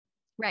 there.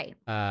 Right.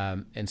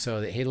 And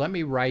so, hey, let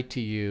me write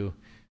to you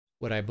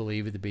what I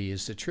believe to be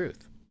is the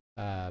truth.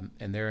 And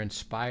they're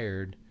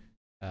inspired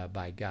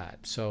by God.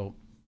 So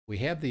we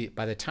have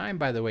by the time,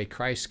 by the way,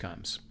 Christ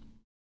comes,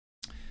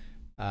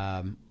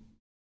 um,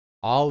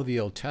 all of the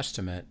Old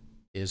Testament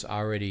is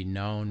already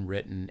known,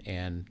 written,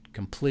 and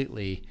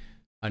completely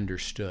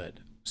understood.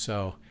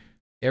 So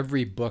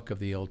every book of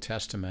the Old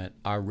Testament,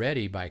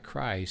 already by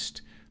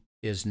Christ,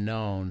 is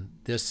known.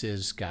 This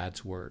is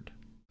God's word.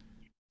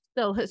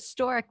 So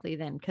historically,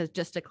 then, because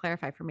just to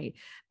clarify for me,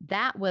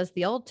 that was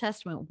the Old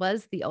Testament,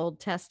 was the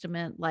Old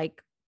Testament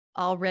like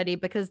already,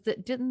 because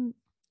it didn't,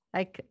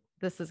 like,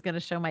 this is going to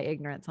show my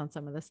ignorance on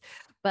some of this,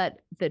 but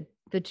the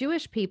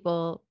Jewish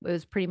people,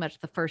 was pretty much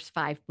the first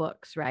 5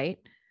 books, right?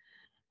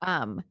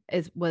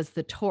 Was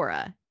the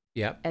Torah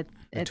Yep. The at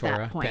that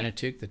Torah, point.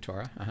 Pentateuch, the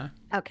Torah.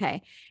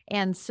 Okay.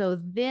 And so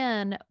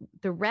then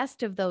the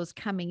rest of those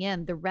coming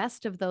in, the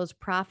rest of those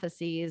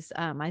prophecies,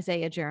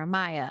 Isaiah,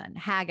 Jeremiah, and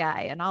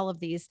Haggai, and all of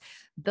these,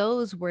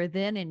 those were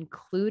then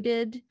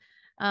included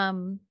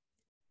um,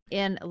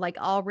 in, like,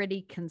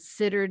 already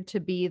considered to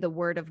be the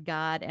word of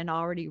God and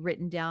already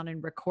written down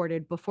and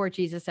recorded before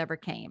Jesus ever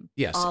came.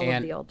 Yes, All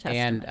of the Old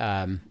Testament.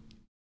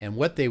 and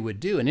what they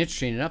would do, and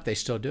interesting enough, they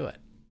still do it.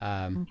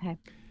 Okay.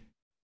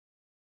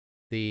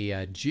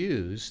 The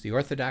Jews, the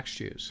Orthodox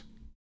Jews,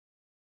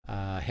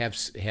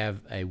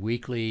 have a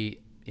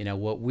weekly,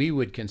 what we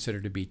would consider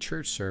to be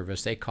church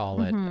service. They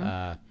call it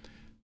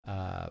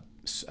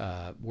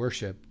Mm-hmm.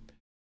 worship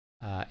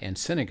and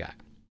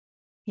synagogue.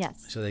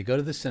 Yes. So they go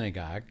to the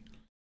synagogue,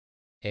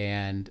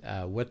 and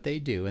what they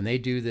do, and they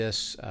do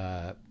this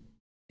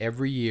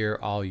every year,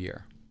 all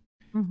year.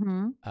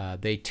 Mm-hmm.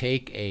 They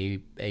take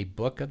a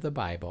book of the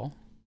Bible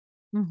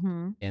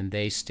Mm-hmm. and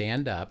they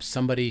stand up.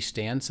 Somebody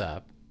stands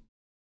up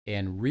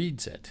and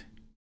reads it,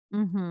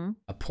 Mm-hmm.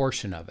 a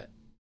portion of it.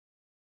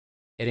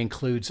 It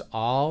includes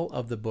all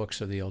of the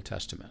books of the Old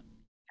Testament.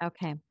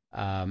 Okay.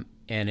 And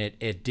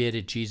it did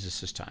at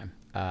Jesus' time.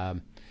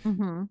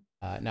 Mm-hmm.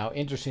 Now,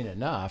 interesting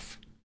enough,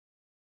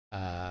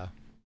 and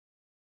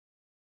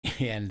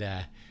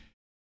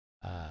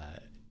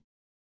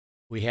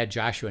we had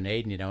Joshua and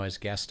Aiden, as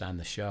guests on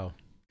the show.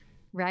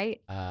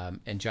 Right.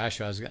 And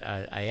Joshua,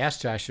 I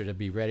asked Joshua to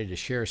be ready to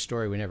share a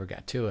story. We never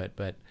got to it,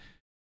 but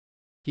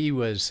he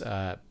was,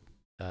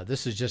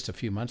 this is just a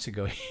few months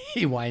ago,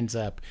 he winds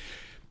up,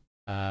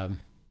 and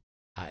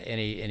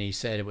he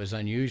said it was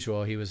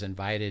unusual. He was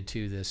invited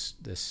to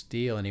this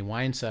deal, and he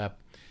winds up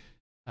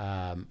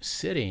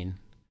sitting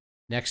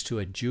next to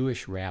a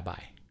Jewish rabbi.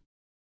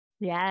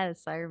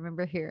 Yes, I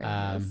remember hearing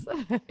this.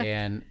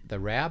 And the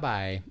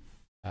rabbi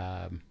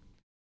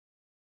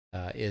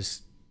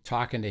is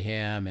talking to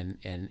him,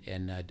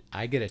 and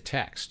I get a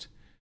text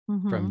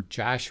from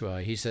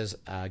Joshua. He says,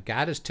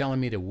 God is telling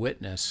me to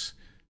witness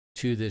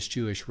to this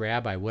Jewish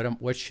rabbi.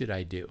 What should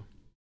I do?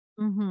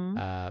 Mm-hmm.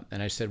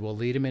 And I said, well,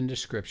 lead him into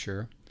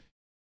Scripture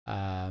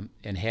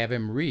and have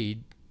him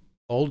read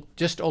Old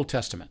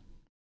Testament.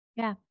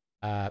 Yeah.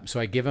 So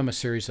I give him a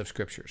series of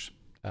scriptures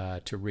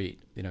to read.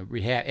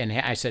 And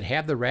I said,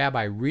 have the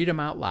rabbi read them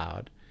out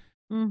loud,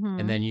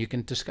 and then you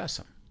can discuss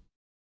them.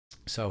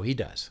 So he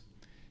does.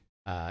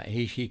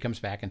 He comes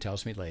back and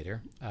tells me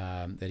later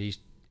that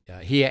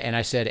he and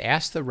I said,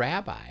 ask the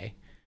rabbi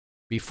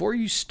before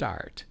you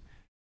start.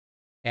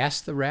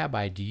 Ask the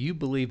rabbi, do you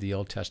believe the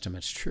Old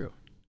Testament's true?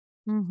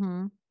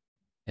 Mm-hmm.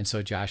 And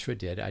so Joshua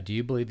did. Do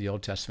you believe the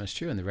Old Testament's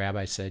true? And the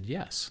rabbi said,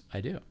 yes,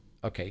 I do.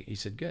 Okay, he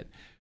said, good.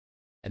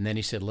 And then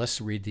he said, let's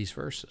read these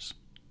verses.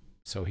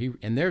 So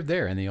and they're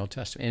there in the Old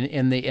Testament,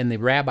 in the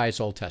rabbi's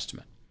Old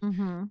Testament.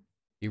 Mm-hmm.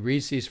 He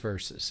reads these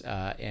verses,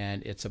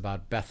 and it's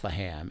about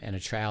Bethlehem, and a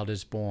child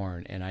is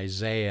born, and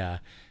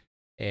Isaiah,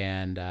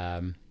 and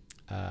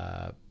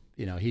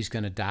he's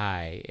going to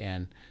die,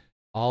 and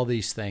all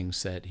these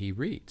things that he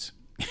reads.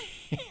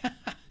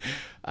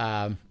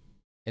 And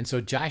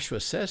so Joshua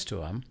says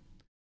to him,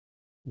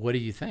 what do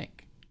you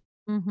think?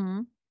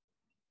 Mm-hmm.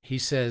 He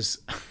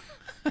says,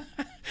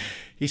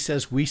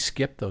 we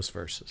skip those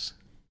verses.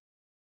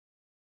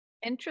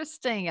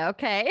 Interesting.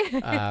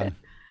 Okay.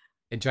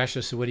 And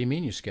Joshua said, what do you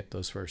mean you skip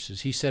those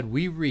verses? He said,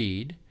 we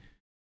read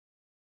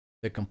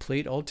the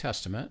complete Old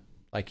Testament,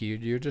 like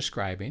you're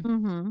describing,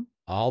 Mm-hmm.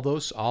 all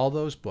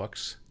those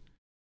books.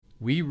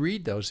 We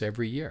read those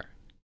every year.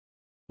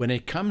 When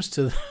it comes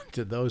to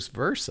those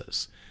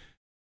verses,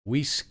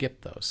 we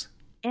skip those.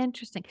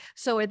 Interesting.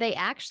 So are they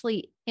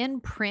actually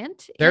in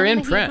print? They're in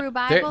in the print. Hebrew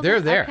Bible?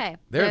 They're there. Okay.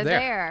 They're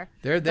there.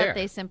 They're there. But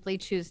they simply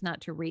choose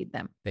not to read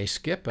them. They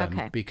skip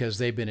them because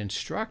they've been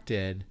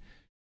instructed.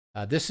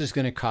 This is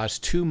going to cause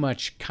too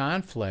much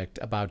conflict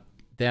about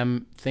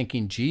them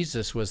thinking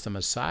Jesus was the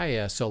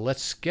Messiah, so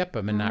let's skip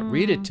them and not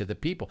read it to the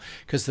people,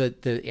 because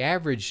the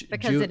average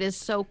it is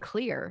so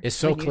clear. It's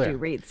so clear. You do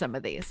read some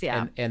of these,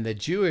 yeah. And the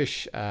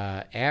Jewish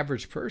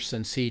average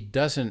person,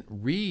 doesn't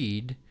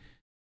read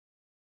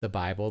the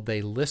Bible;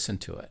 they listen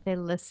to it. They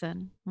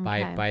listen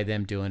by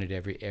them doing it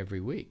every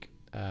week.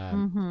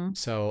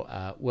 So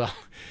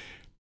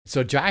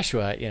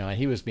Joshua, and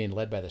he was being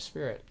led by the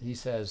Spirit. He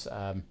says,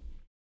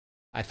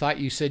 I thought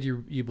you said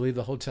you believe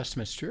the whole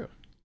Testament's true.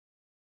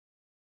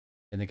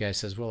 And the guy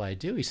says, well, I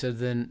do. He said,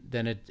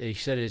 he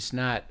said it's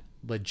not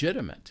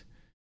legitimate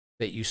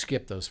that you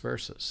skip those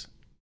verses.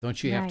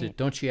 Don't you have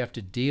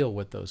to deal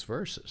with those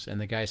verses? And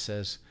the guy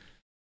says,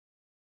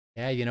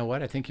 yeah, you know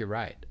what? I think you're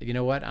right. You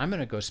know what? I'm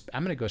going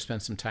to go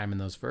spend some time in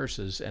those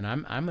verses, and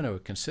I'm going to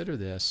consider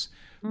this,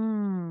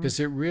 because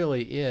it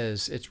really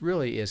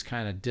is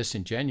kind of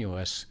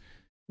disingenuous.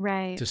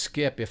 Right. To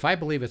skip, if I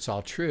believe it's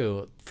all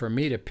true, for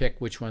me to pick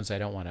which ones I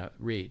don't want to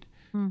read.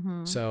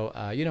 Mm-hmm. So,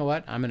 you know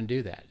what? I'm going to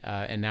do that.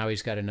 And now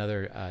he's got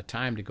another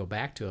time to go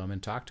back to him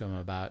and talk to him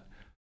about,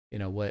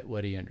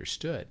 what he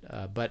understood.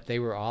 But they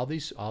were all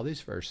these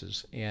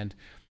verses, and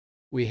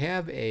we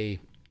have a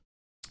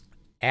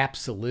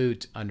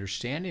absolute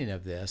understanding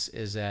of this.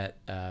 Is that,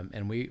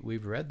 and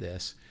we've read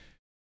this,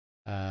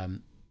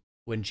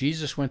 when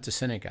Jesus went to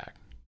synagogue,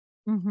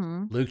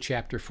 Luke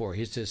chapter 4,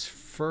 he's his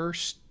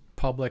first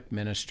public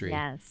ministry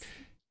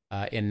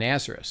in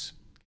Nazareth.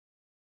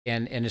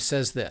 And it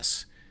says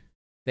this,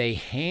 they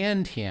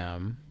hand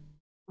him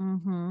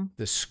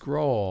the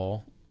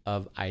scroll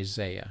of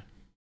Isaiah.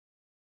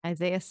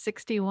 Isaiah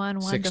 61,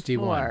 1 to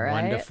 4,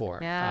 1 to 4.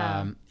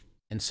 Yeah.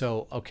 And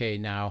so, okay,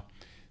 now,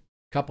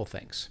 a couple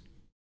things.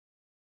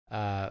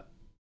 At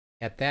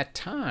that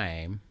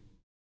time,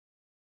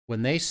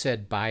 when they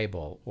said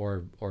Bible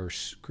or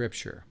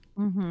Scripture,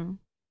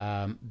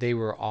 they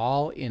were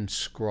all in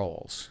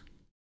scrolls.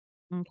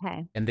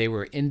 Okay. And they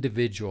were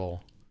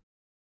individual,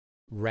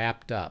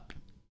 wrapped up.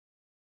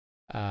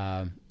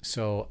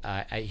 So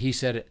he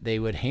said they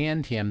would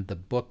hand him the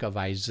book of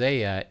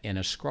Isaiah in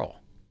a scroll.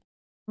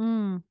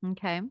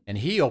 Okay. And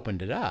he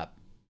opened it up,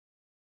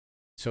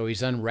 So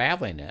he's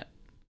unraveling it.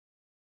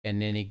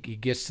 And then he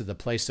gets to the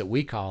place that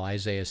we call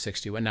Isaiah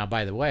 61. Now,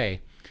 by the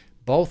way,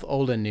 both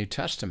Old and New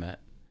Testament,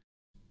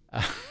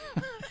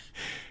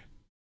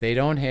 they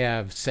don't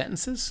have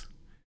sentences,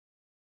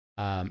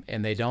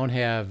 and they don't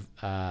have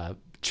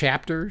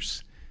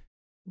chapters.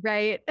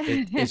 Right.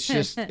 It's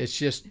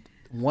just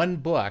one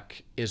book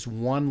is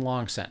one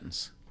long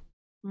sentence.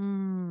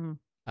 Mm.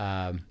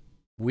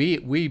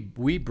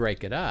 We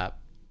break it up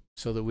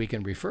so that we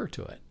can refer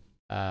to it,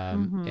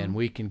 and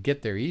we can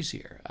get there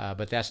easier.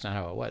 But that's not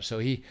how it was. So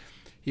he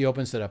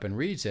opens it up and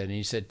reads it, and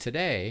he said,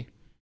 "Today,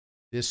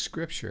 this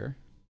scripture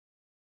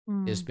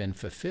has been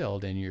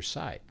fulfilled in your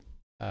sight."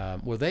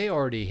 Well, they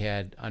already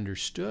had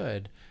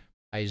understood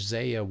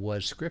Isaiah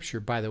was scripture.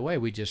 By the way,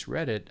 we just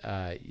read it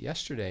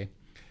yesterday.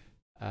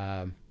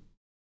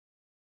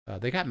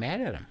 They got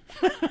mad at him.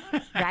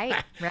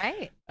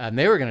 Right.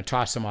 They were going to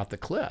toss him off the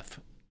cliff.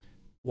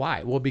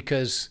 Why? Well,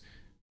 because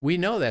we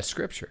know that's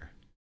scripture.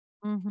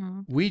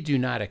 We do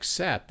not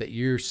accept that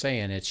you're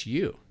saying it's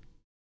you.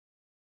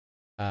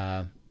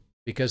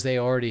 Because they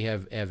already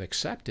have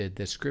accepted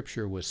that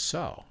scripture was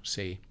so,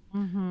 see?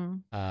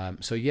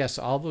 So yes,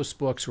 all those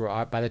books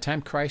were, by the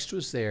time Christ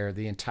was there,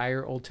 the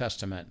entire Old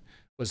Testament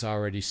was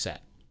already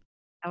set.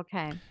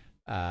 Okay.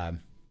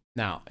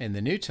 Now, in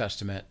the New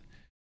Testament,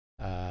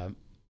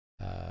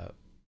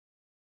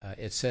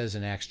 it says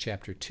in Acts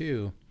chapter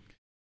 2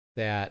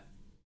 that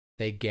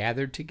they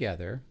gathered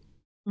together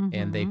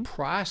and they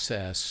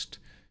processed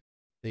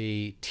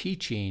the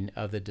teaching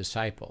of the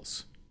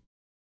disciples.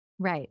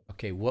 Right.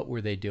 Okay, what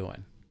were they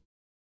doing?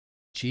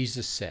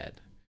 Jesus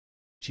said.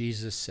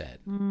 Jesus said.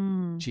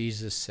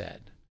 Jesus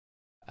said.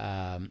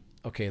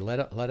 Okay,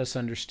 let us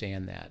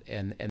understand that.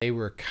 And they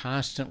were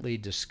constantly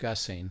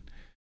discussing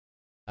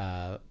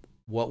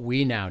what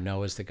we now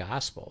know as the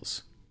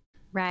Gospels.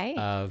 Right.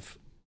 Of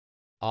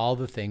all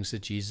the things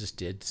that Jesus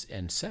did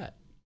and said.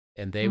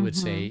 And they would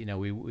say, you know,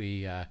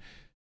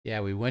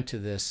 we went to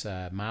this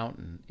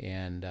mountain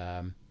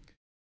and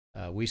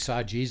we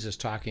saw Jesus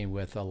talking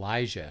with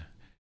Elijah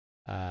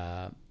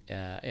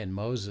and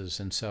Moses.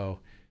 And so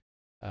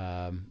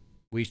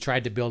we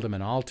tried to build him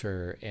an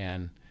altar,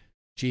 and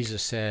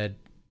Jesus said,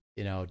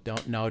 you know,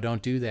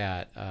 don't do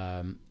that.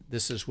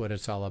 This is what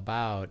it's all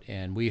about.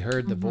 And we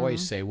heard the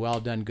voice say, "Well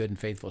done, good and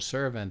faithful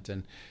servant."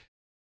 And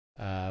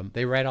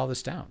they write all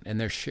this down, and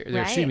they're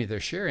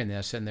sharing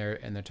this, and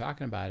they're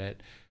talking about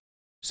it.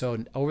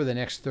 So over the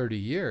next 30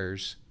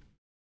 years,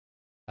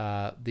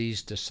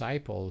 these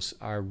disciples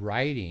are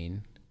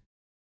writing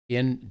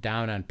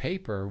down on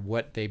paper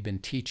what they've been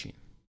teaching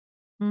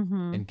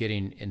and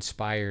getting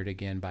inspired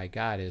again by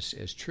God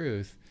as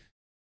truth.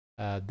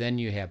 Then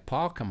you have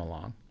Paul come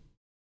along,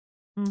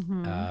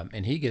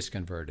 and he gets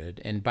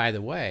converted. And by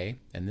the way,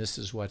 and this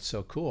is what's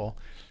so cool,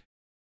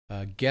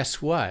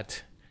 guess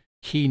what?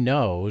 He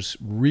knows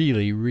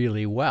really,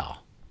 really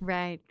well.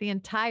 Right. The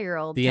entire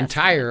Old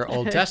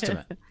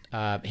Testament.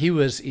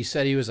 He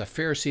said he was a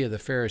Pharisee of the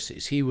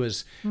Pharisees. He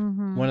was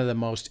one of the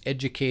most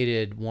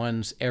educated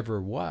ones ever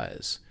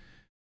was.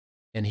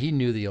 And he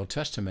knew the Old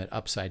Testament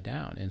upside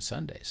down in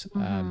Sundays.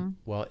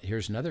 Well,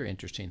 here's another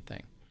interesting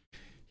thing.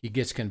 He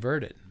gets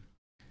converted.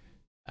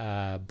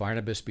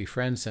 Barnabas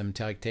befriends him,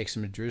 takes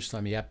him to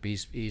Jerusalem. Yep,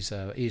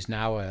 he's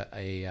now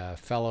a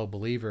fellow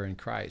believer in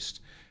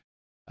Christ.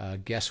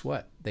 Guess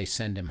what? They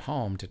send him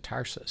home to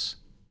Tarsus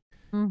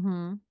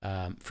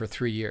for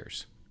 3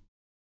 years.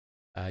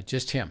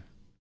 Just him.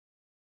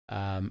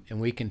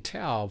 And we can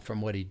tell from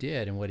what he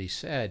did and what he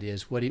said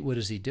is what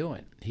is he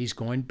doing? He's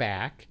going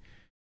back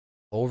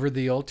over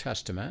the Old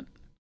Testament,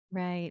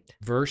 right?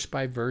 Verse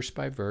by verse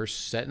by verse,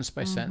 sentence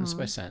by sentence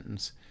by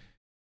sentence.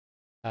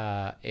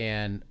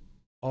 And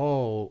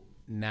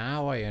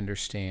now I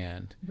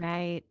understand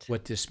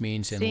what this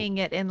means. Seeing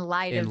it in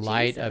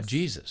light of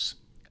Jesus.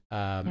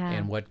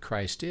 And what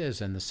Christ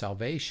is, and the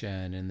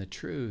salvation and the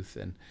truth,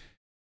 and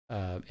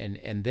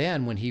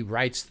then when he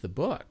writes the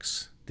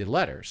books, the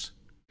letters,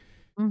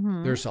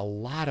 there's a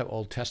lot of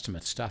Old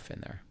Testament stuff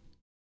in there,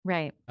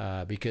 right?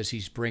 Because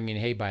he's bringing,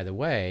 hey, by the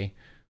way,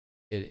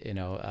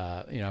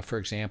 for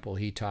example,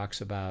 he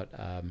talks about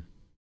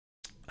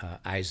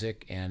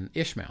Isaac and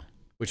Ishmael,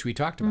 which we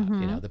talked about.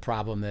 You know, the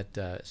problem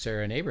that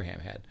Sarah and Abraham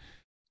had,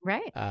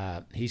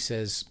 right? He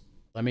says,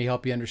 let me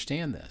help you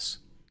understand this.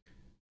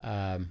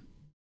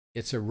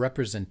 It's a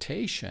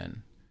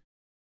representation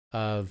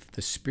of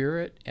the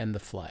spirit and the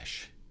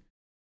flesh.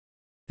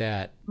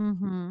 That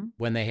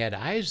when they had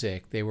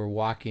Isaac, they were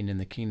walking in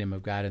the kingdom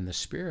of God in the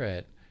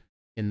spirit,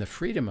 in the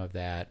freedom of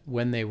that.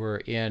 When they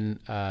were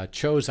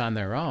chose on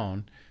their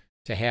own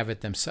to have it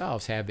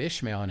themselves, have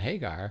Ishmael and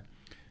Hagar,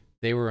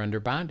 they were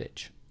under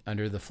bondage,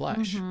 under the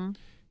flesh.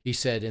 He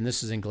said, and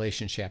this is in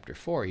Galatians chapter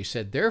 4, he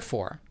said,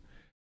 therefore,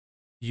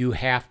 you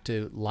have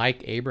to,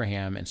 like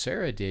Abraham and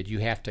Sarah did, you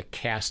have to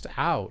cast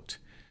out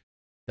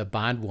the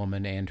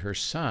bondwoman and her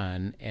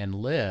son and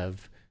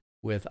live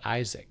with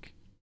Isaac.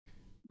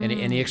 And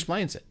he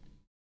explains it.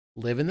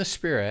 Live in the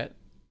spirit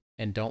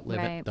and don't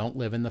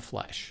live in the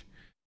flesh.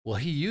 Well,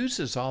 he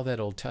uses all that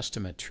Old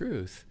Testament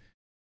truth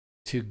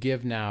to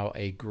give now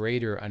a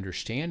greater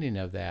understanding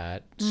of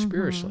that Mm-hmm.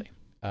 spiritually.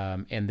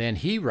 And then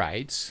he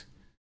writes,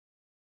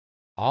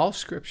 all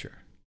Scripture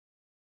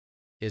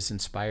is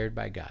inspired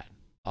by God.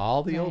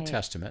 All the Old Right.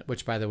 Testament,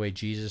 which, by the way,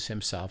 Jesus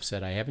himself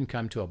said, I haven't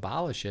come to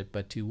abolish it,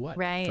 but to what?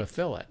 Right.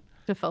 Fulfill it.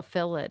 To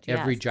fulfill it.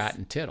 Every Yes. jot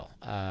and tittle,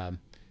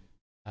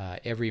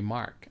 every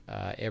mark,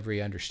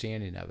 every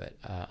understanding of it.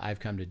 I've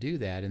come to do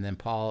that. And then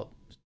Paul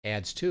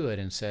adds to it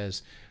and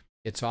says,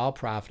 it's all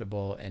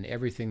profitable, and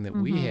everything that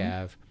we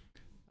have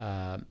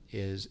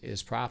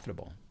is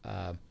profitable.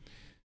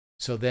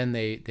 So then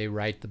they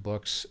write the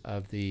books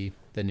of the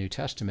New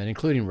Testament,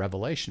 including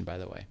Revelation, by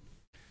the way,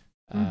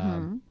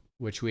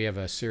 which we have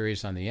a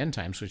series on the end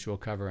times, which we'll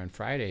cover on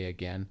Friday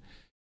again.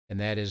 And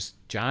that is,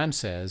 John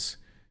says,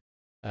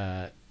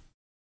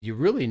 you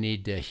really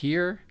need to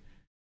hear,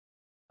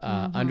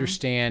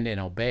 understand, and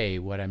obey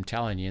what I'm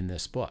telling you in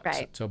this book.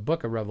 Right. So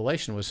book of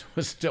Revelation was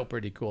still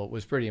pretty cool. It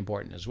was pretty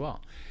important as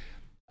well.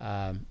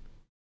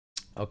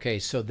 Okay,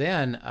 so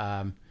then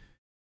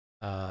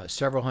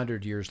several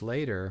hundred years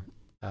later,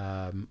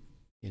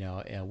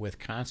 with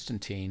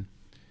Constantine,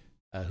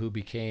 who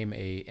became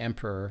a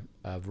emperor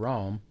of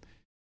Rome,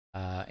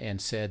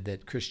 and said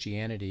that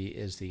Christianity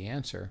is the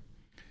answer,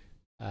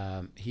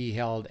 he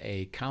held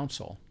a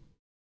council,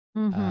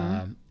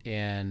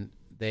 and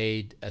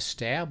they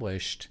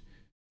established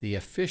the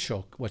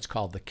official, what's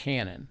called the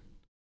canon.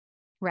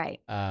 Right.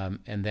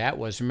 And that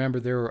was, remember,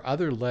 there were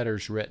other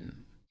letters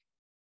written.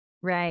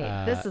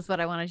 Right. This is what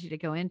I wanted you to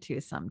go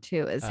into some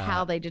too, is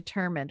how they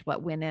determined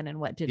what went in and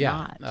what did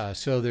not.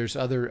 So there's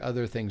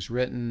other things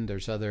written.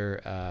 There's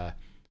other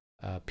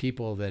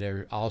people that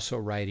are also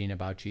writing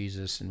about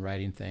Jesus and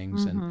writing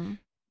things.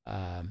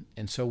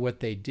 And so what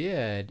they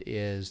did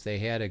is they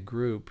had a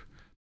group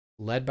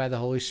led by the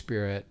Holy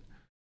Spirit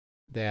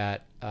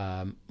that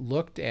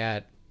looked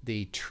at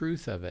the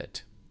truth of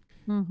it.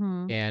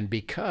 And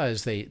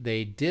because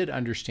they did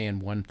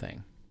understand one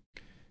thing,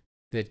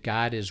 that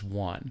God is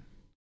one.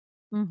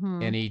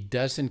 And he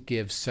doesn't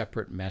give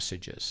separate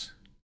messages.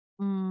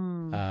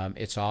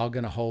 It's all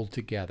going to hold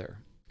together.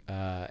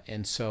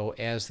 And so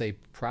as they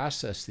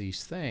process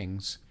these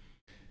things,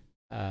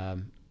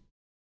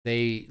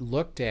 they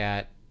looked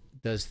at,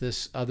 does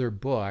this other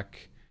book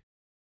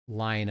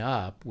line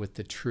up with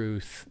the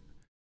truth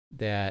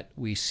that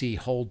we see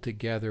hold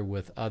together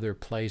with other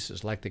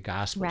places, like the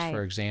Gospels,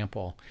 for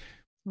example?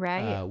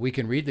 Right. We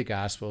can read the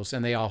Gospels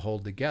and they all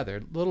hold together.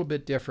 A little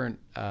bit different,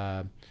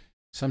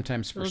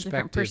 sometimes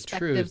perspectives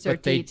truth, or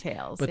but they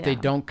details, they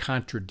don't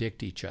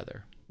contradict each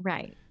other.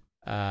 Right.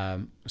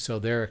 So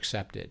they're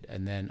accepted.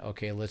 And then,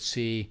 okay, let's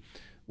see,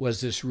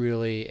 was this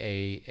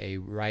really a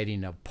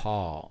writing of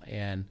Paul?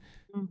 And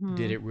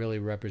did it really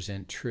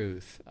represent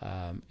truth?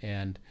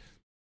 And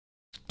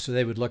so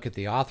they would look at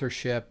the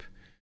authorship.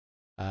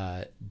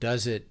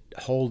 Does it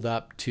hold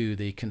up to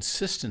the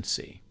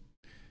consistency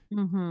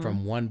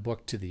from one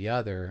book to the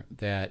other,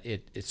 that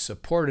it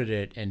supported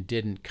it and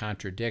didn't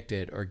contradict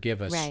it or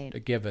give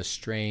a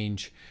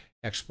strange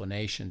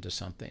explanation to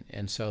something?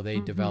 And so they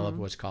developed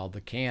what's called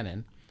the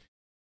canon,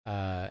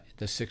 the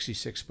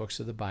 66 books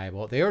of the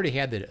Bible. They already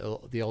had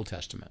the Old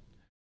Testament.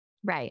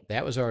 Right.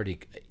 That was already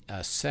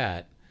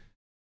set.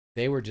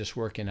 They were just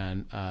working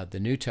on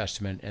the New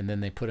Testament, and then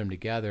they put them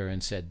together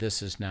and said,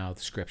 this is now the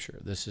Scripture.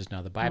 This is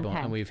now the Bible,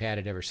 and we've had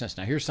it ever since.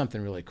 Now, here's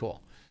something really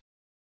cool.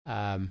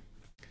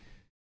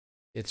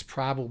 It's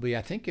probably,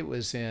 I think it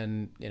was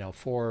in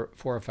 400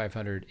 or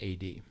 500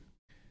 A.D.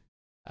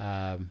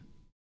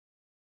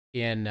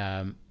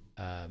 And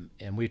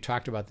we've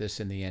talked about this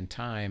in the end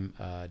time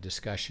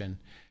discussion.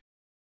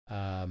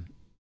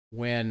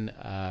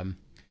 When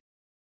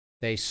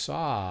they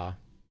saw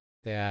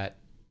that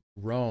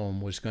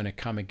Rome was going to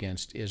come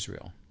against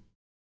Israel.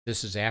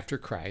 This is after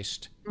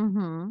Christ.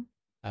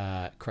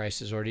 Christ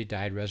has already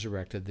died,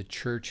 resurrected. The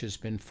church has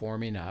been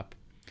forming up.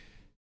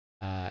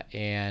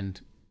 And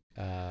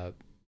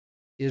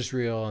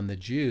Israel and the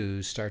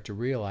Jews start to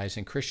realize,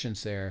 and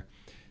Christians there,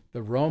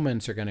 the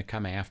Romans are going to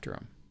come after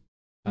them.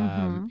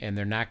 And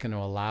they're not going to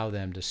allow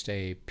them to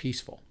stay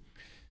peaceful.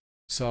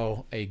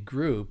 So a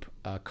group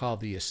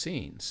called the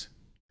Essenes,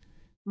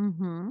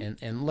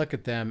 and look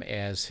at them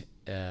as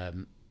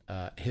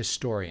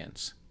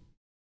historians.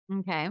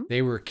 Okay.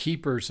 They were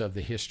keepers of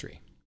the history.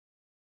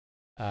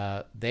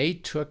 They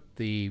took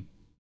the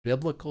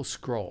biblical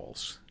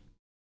scrolls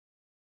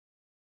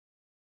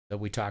that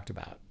we talked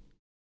about.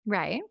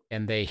 Right.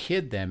 And they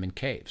hid them in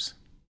caves.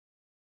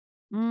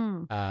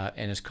 And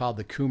it's called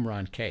the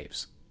Qumran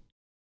Caves.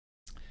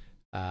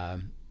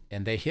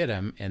 And they hid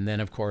them, and then,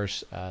 of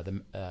course,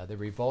 the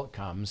revolt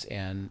comes,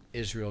 and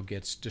Israel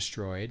gets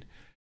destroyed,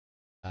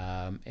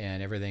 and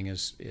everything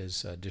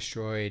is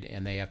destroyed,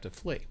 and they have to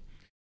flee.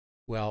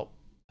 Well,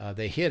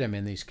 they hid them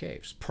in these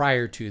caves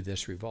prior to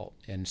this revolt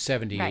in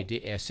 70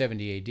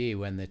 AD,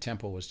 when the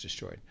temple was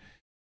destroyed.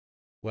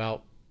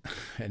 Well,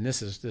 and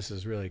this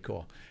is really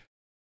cool.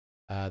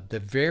 The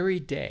very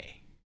day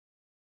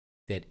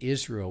that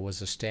Israel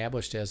was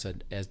established as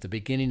the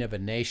beginning of a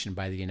nation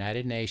by the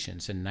United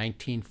Nations in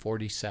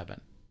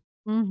 1947,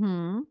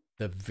 the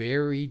the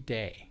very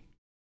day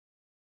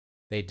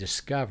they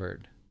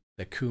discovered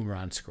the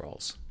Qumran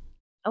scrolls.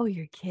 Oh,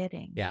 you're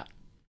kidding. Yeah.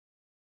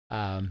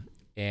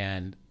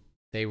 And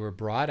they were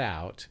brought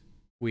out.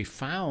 We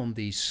found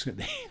these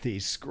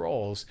these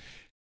scrolls,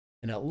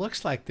 and it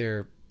looks like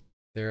they're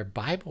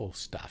Bible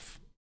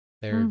stuff.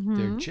 They're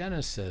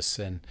Genesis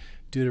and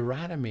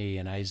Deuteronomy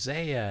and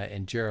Isaiah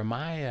and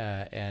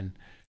Jeremiah and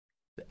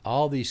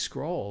all these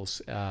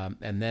scrolls.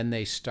 And then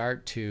they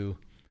start to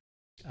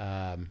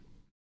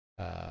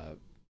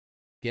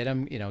get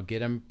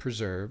them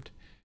preserved.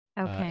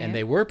 Okay. And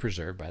they were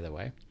preserved, by the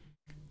way.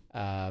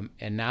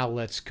 And now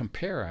let's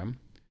compare them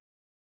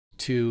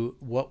to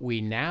what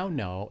we now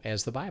know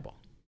as the Bible.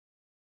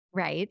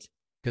 Right.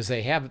 Because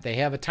they have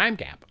a time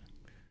gap.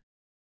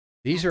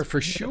 These are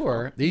for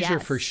sure. These are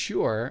for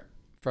sure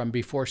from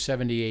before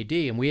 70 AD,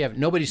 and we have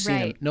nobody's seen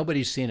them.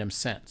 Nobody's seen them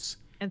since.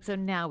 And so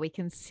now we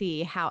can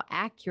see how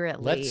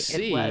accurately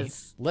it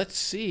was. Let's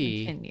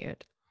see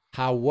continued.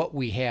 How what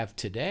we have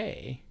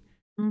today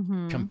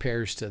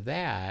compares to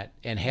that,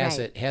 and has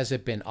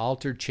it been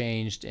altered,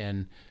 changed,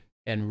 and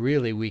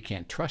really we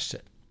can't trust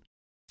it.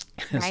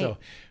 And so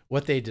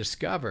what they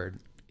discovered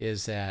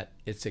is that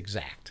it's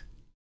exact.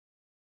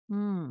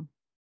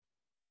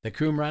 The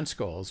Qumran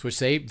scrolls, which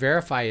they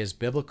verify as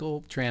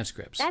biblical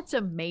transcripts. That's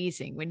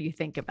amazing when you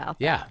think about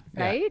that.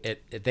 Yeah,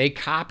 right? They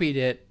copied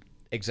it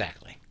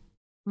exactly.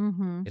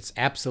 It's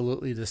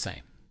absolutely the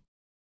same.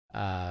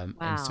 Wow.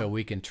 And so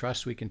we can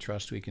trust,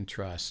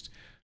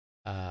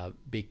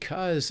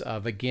 because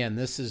of, again,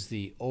 this is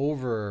the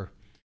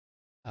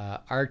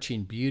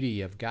arching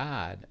beauty of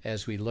God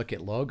as we look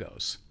at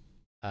Logos,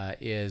 and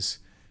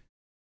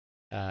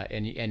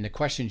the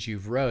questions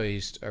you've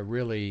raised are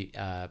really,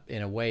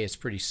 in a way, it's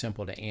pretty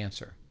simple to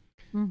answer.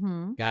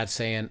 God's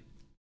saying,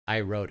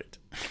 I wrote it.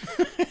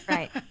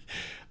 Right.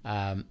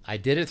 I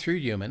did it through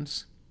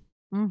humans,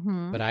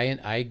 but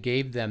I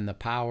gave them the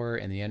power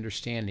and the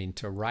understanding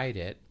to write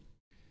it.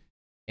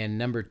 And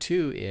number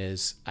two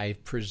is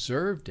I've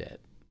preserved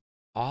it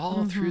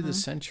all through the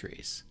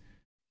centuries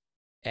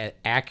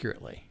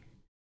accurately.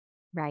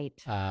 Right.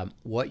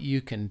 What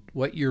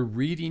you're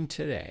reading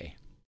today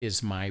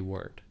is my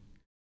word.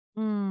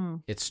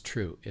 It's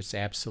true. It's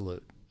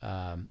absolute.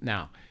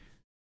 Now,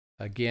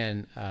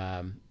 again,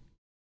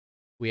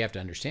 we have to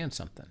understand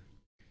something.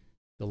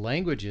 The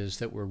languages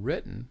that were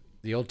written,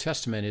 the Old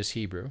Testament is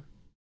Hebrew.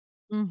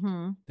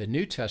 The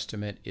New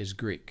Testament is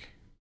Greek.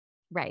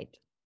 Right.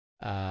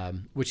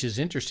 Which is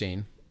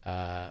interesting,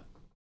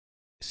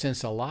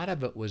 since a lot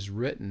of it was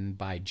written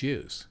by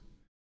Jews,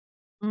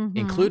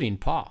 including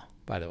Paul,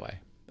 by the way,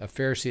 a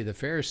Pharisee of the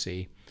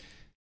Pharisee.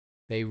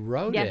 They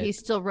wrote it. Yeah, he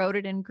still wrote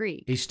it in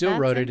Greek. He still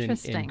wrote it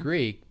in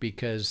Greek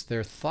because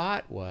their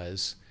thought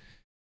was,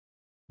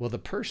 well, the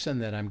person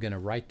that I'm going to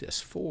write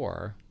this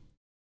for,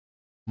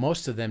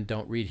 most of them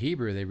don't read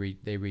Hebrew,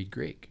 they read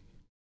Greek.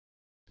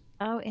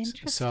 Oh,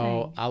 interesting.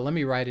 So let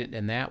me write it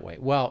in that way.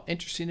 Well,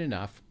 interesting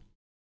enough,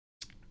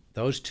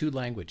 those two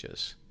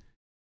languages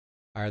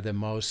are the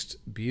most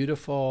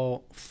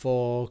beautiful,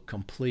 full,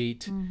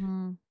 complete,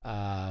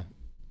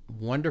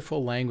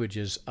 wonderful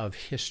languages of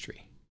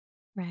history.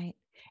 Right.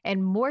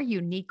 And more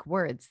unique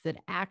words that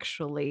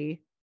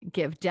actually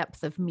give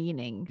depth of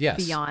meaning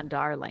beyond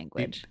our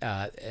language.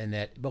 And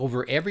that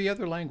over every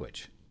other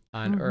language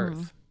on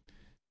earth,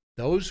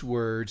 those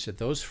words,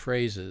 those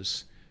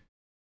phrases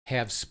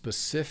have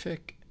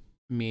specific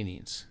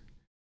meanings.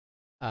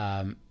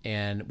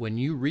 And when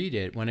you read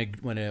it, when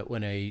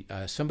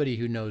somebody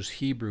who knows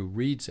Hebrew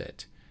reads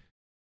it,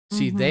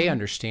 see, they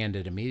understand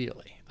it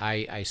immediately.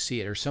 I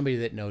see it. Or somebody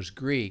that knows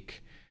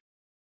Greek,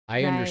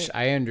 I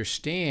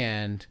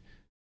understand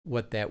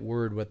what that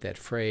word, what that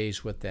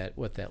phrase, what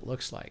that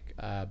looks like,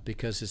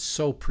 because it's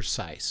so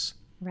precise.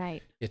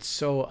 Right. It's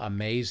so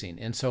amazing.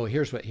 And so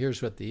here's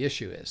what the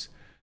issue is.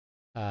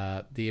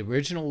 The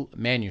original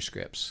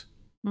manuscripts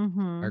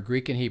are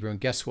Greek and Hebrew, and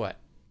guess what?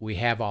 We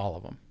have all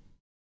of them.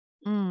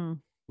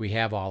 We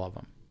have all of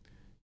them.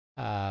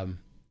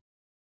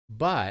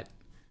 But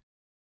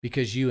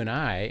because you and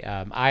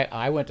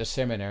I went to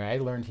seminary, I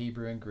learned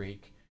Hebrew and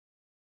Greek.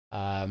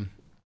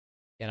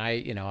 And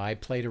I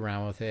played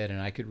around with it, and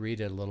I could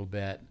read it a little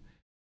bit.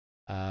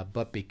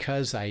 But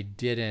because I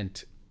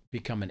didn't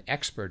become an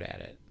expert at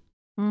it,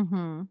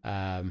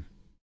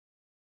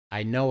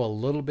 I know a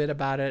little bit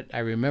about it. I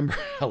remember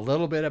a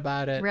little bit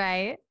about it.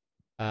 Right.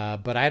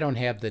 But I don't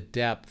have the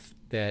depth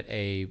that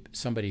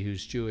somebody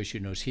who's Jewish who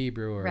knows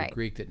Hebrew or a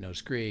Greek that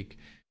knows Greek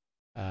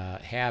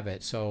have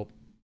it. So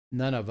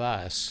none of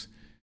us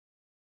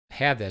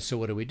have that. So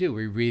what do?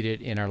 We read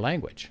it in our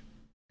language.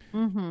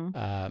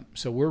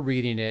 So we're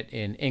reading it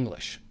in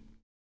English.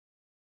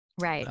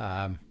 Right.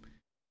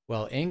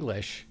 Well,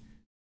 English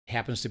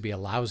happens to be a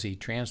lousy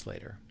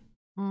translator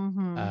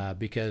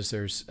because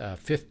there's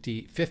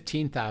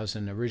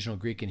 15,000 original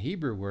Greek and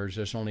Hebrew words.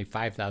 There's only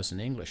 5,000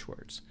 English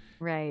words.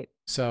 Right.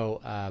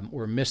 So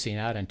we're missing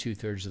out on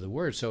 2/3 of the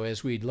words. So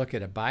as we look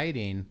at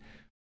abiding,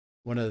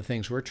 one of the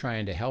things we're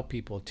trying to help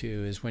people to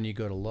is when you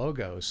go to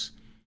Logos,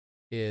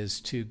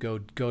 is to go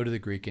to the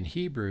Greek and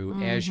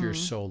Hebrew as you're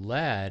so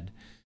led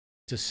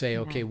to say,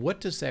 okay, what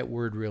does that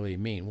word really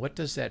mean? What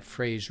does that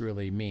phrase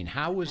really mean?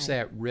 How was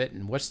that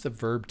written? What's the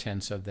verb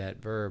tense of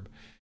that verb?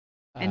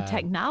 And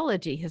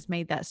technology has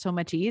made that so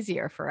much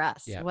easier for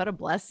us. Yeah. What a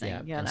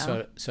blessing, Yeah.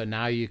 And so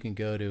now you can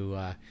go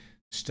to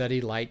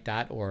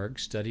studylight.org,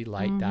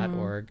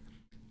 studylight.org.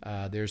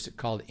 There's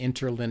called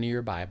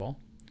Interlinear Bible.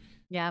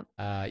 Yep.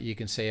 You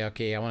can say,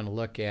 okay, I want to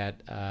look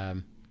at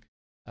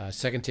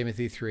 2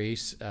 Timothy 3,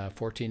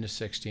 14 to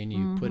 16.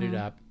 You put it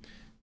up,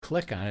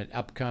 click on it.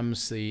 Up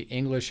comes the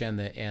English and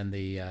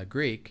the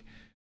Greek.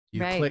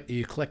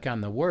 You click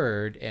on the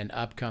word, and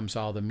up comes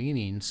all the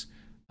meanings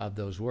of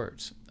those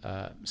words.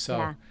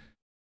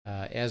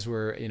 As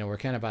we're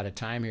kind of out of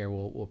time here,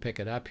 we'll pick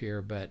it up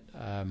here, but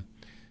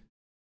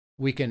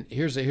we can.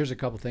 Here's a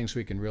couple things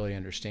we can really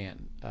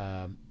understand.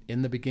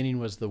 In the beginning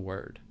was the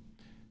Word.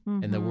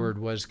 And the Word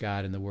was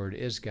God, and the Word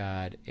is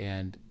God,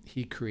 and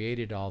He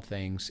created all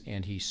things,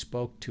 and He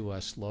spoke to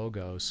us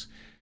Logos,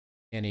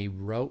 and He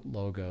wrote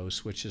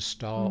Logos, which is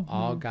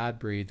all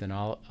God-breathed and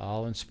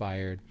all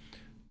inspired.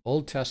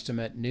 Old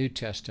Testament, New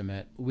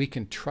Testament, we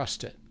can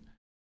trust it.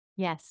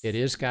 Yes. It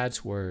is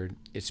God's Word.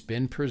 It's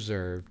been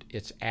preserved.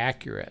 It's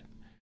accurate.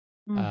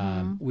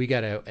 We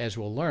got to, as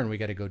we'll learn, we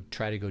got to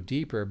try to go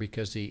deeper,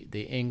 because the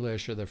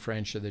English or the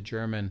French or the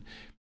German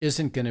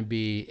isn't going to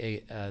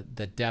be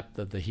the depth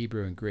of the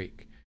Hebrew and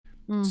Greek.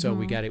 So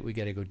we got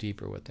to go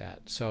deeper with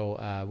that.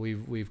 So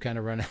we've kind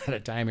of run out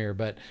of time here,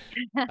 but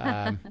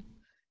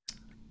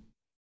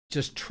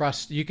just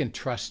trust. You can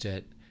trust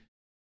it,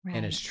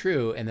 and it's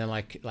true. And then,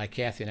 like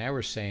Kathy and I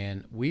were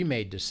saying, we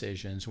made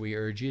decisions. We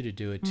urge you to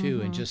do it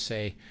too, and just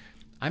say,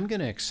 I'm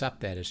going to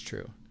accept that as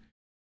true.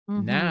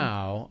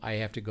 Now I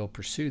have to go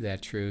pursue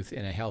that truth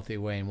in a healthy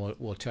way, and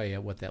we'll tell you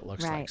what that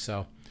looks like.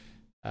 So.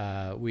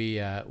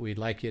 We'd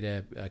like you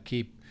to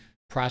keep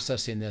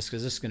processing this,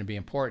 because this is going to be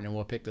important, and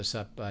we'll pick this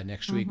up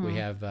next week. We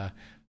have a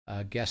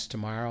guest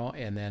tomorrow,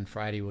 and then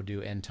Friday we'll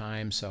do End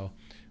Time. So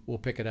we'll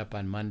pick it up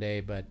on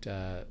Monday, but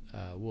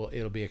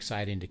it'll be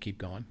exciting to keep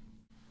going.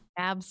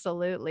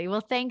 Absolutely.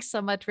 Well, thanks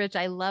so much, Rich.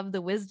 I love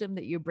the wisdom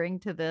that you bring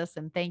to this,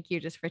 and thank you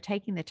just for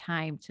taking the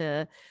time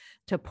to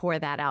pour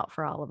that out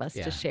for all of us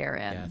to share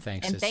in. Yeah,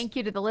 thanks. And thank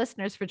you to the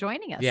listeners for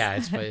joining us. Yeah,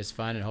 it's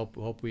fun, and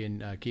hope we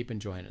keep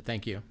enjoying it.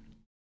 Thank you.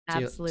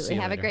 Absolutely.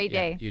 Have a great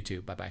day. You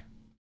too. Bye-bye.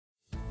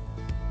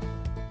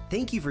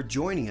 Thank you for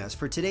joining us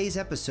for today's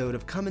episode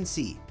of Come and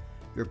See,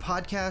 your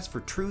podcast for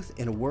truth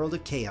in a world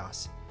of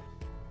chaos.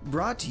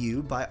 Brought to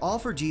you by All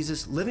for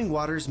Jesus Living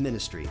Waters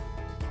Ministry.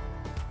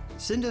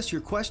 Send us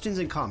your questions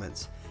and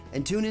comments,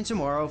 and tune in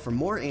tomorrow for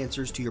more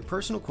answers to your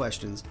personal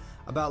questions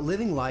about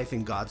living life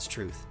in God's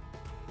truth.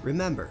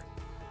 Remember,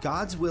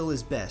 God's will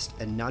is best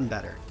and none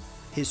better.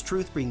 His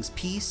truth brings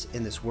peace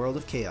in this world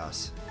of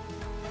chaos.